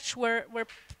Stretch, where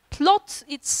plot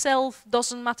itself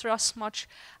doesn't matter as much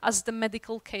as the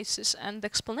medical cases and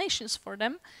explanations for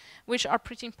them, which are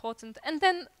pretty important. And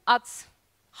then at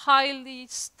highly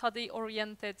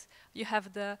study-oriented, you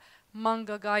have the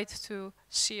manga guide to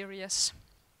series.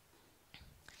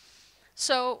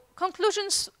 So,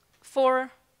 conclusions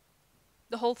for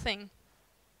the whole thing.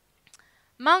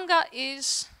 Manga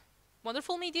is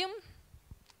wonderful medium,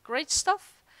 great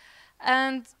stuff,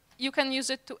 and you can use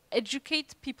it to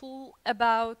educate people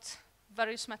about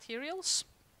various materials.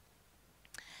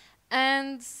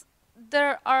 And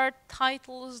there are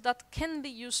titles that can be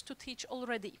used to teach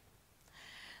already.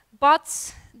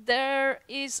 But there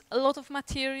is a lot of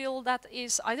material that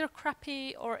is either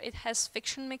crappy, or it has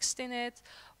fiction mixed in it,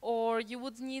 or you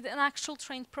would need an actual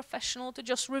trained professional to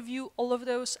just review all of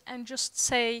those and just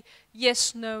say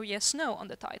yes, no on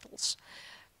the titles.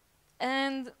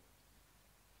 And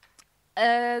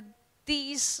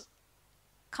these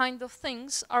kind of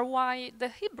things are why the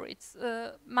hybrid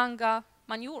manga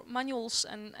manuals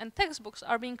and textbooks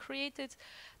are being created,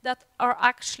 that are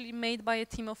actually made by a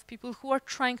team of people who are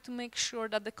trying to make sure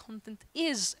that the content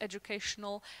is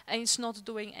educational and it's not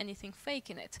doing anything fake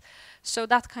in it. So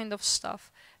that kind of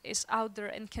stuff is out there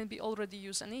and can be already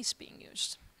used and is being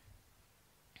used.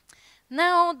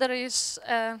 Now there is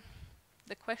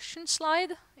the question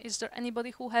slide. Is there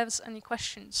anybody who has any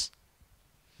questions?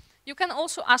 You can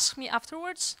also ask me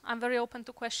afterwards. I'm very open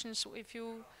to questions if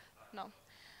you know.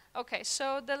 Okay,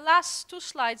 so the last two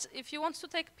slides, if you want to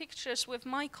take pictures with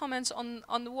my comments on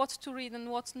what to read and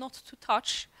what not to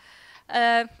touch,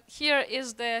 here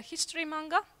is the history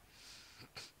manga.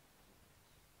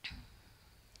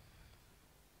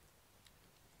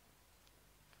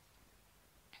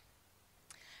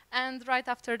 And right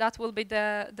after that will be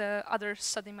the other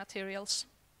study materials.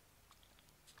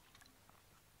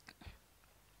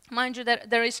 Mind you,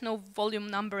 there is no volume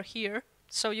number here,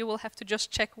 so you will have to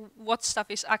just check what stuff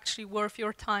is actually worth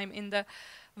your time in the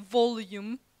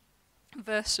volume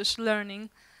versus learning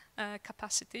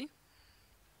capacity.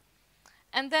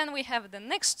 And then we have the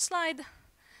next slide,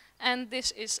 and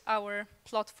this is our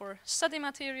plot for study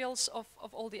materials of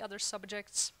all the other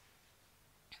subjects.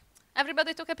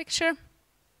 Everybody took a picture?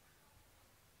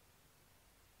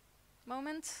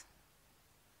 Moment.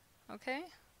 Okay.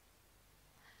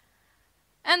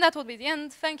 And that will be the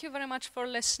end. Thank you very much for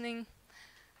listening.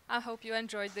 I hope you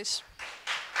enjoyed this.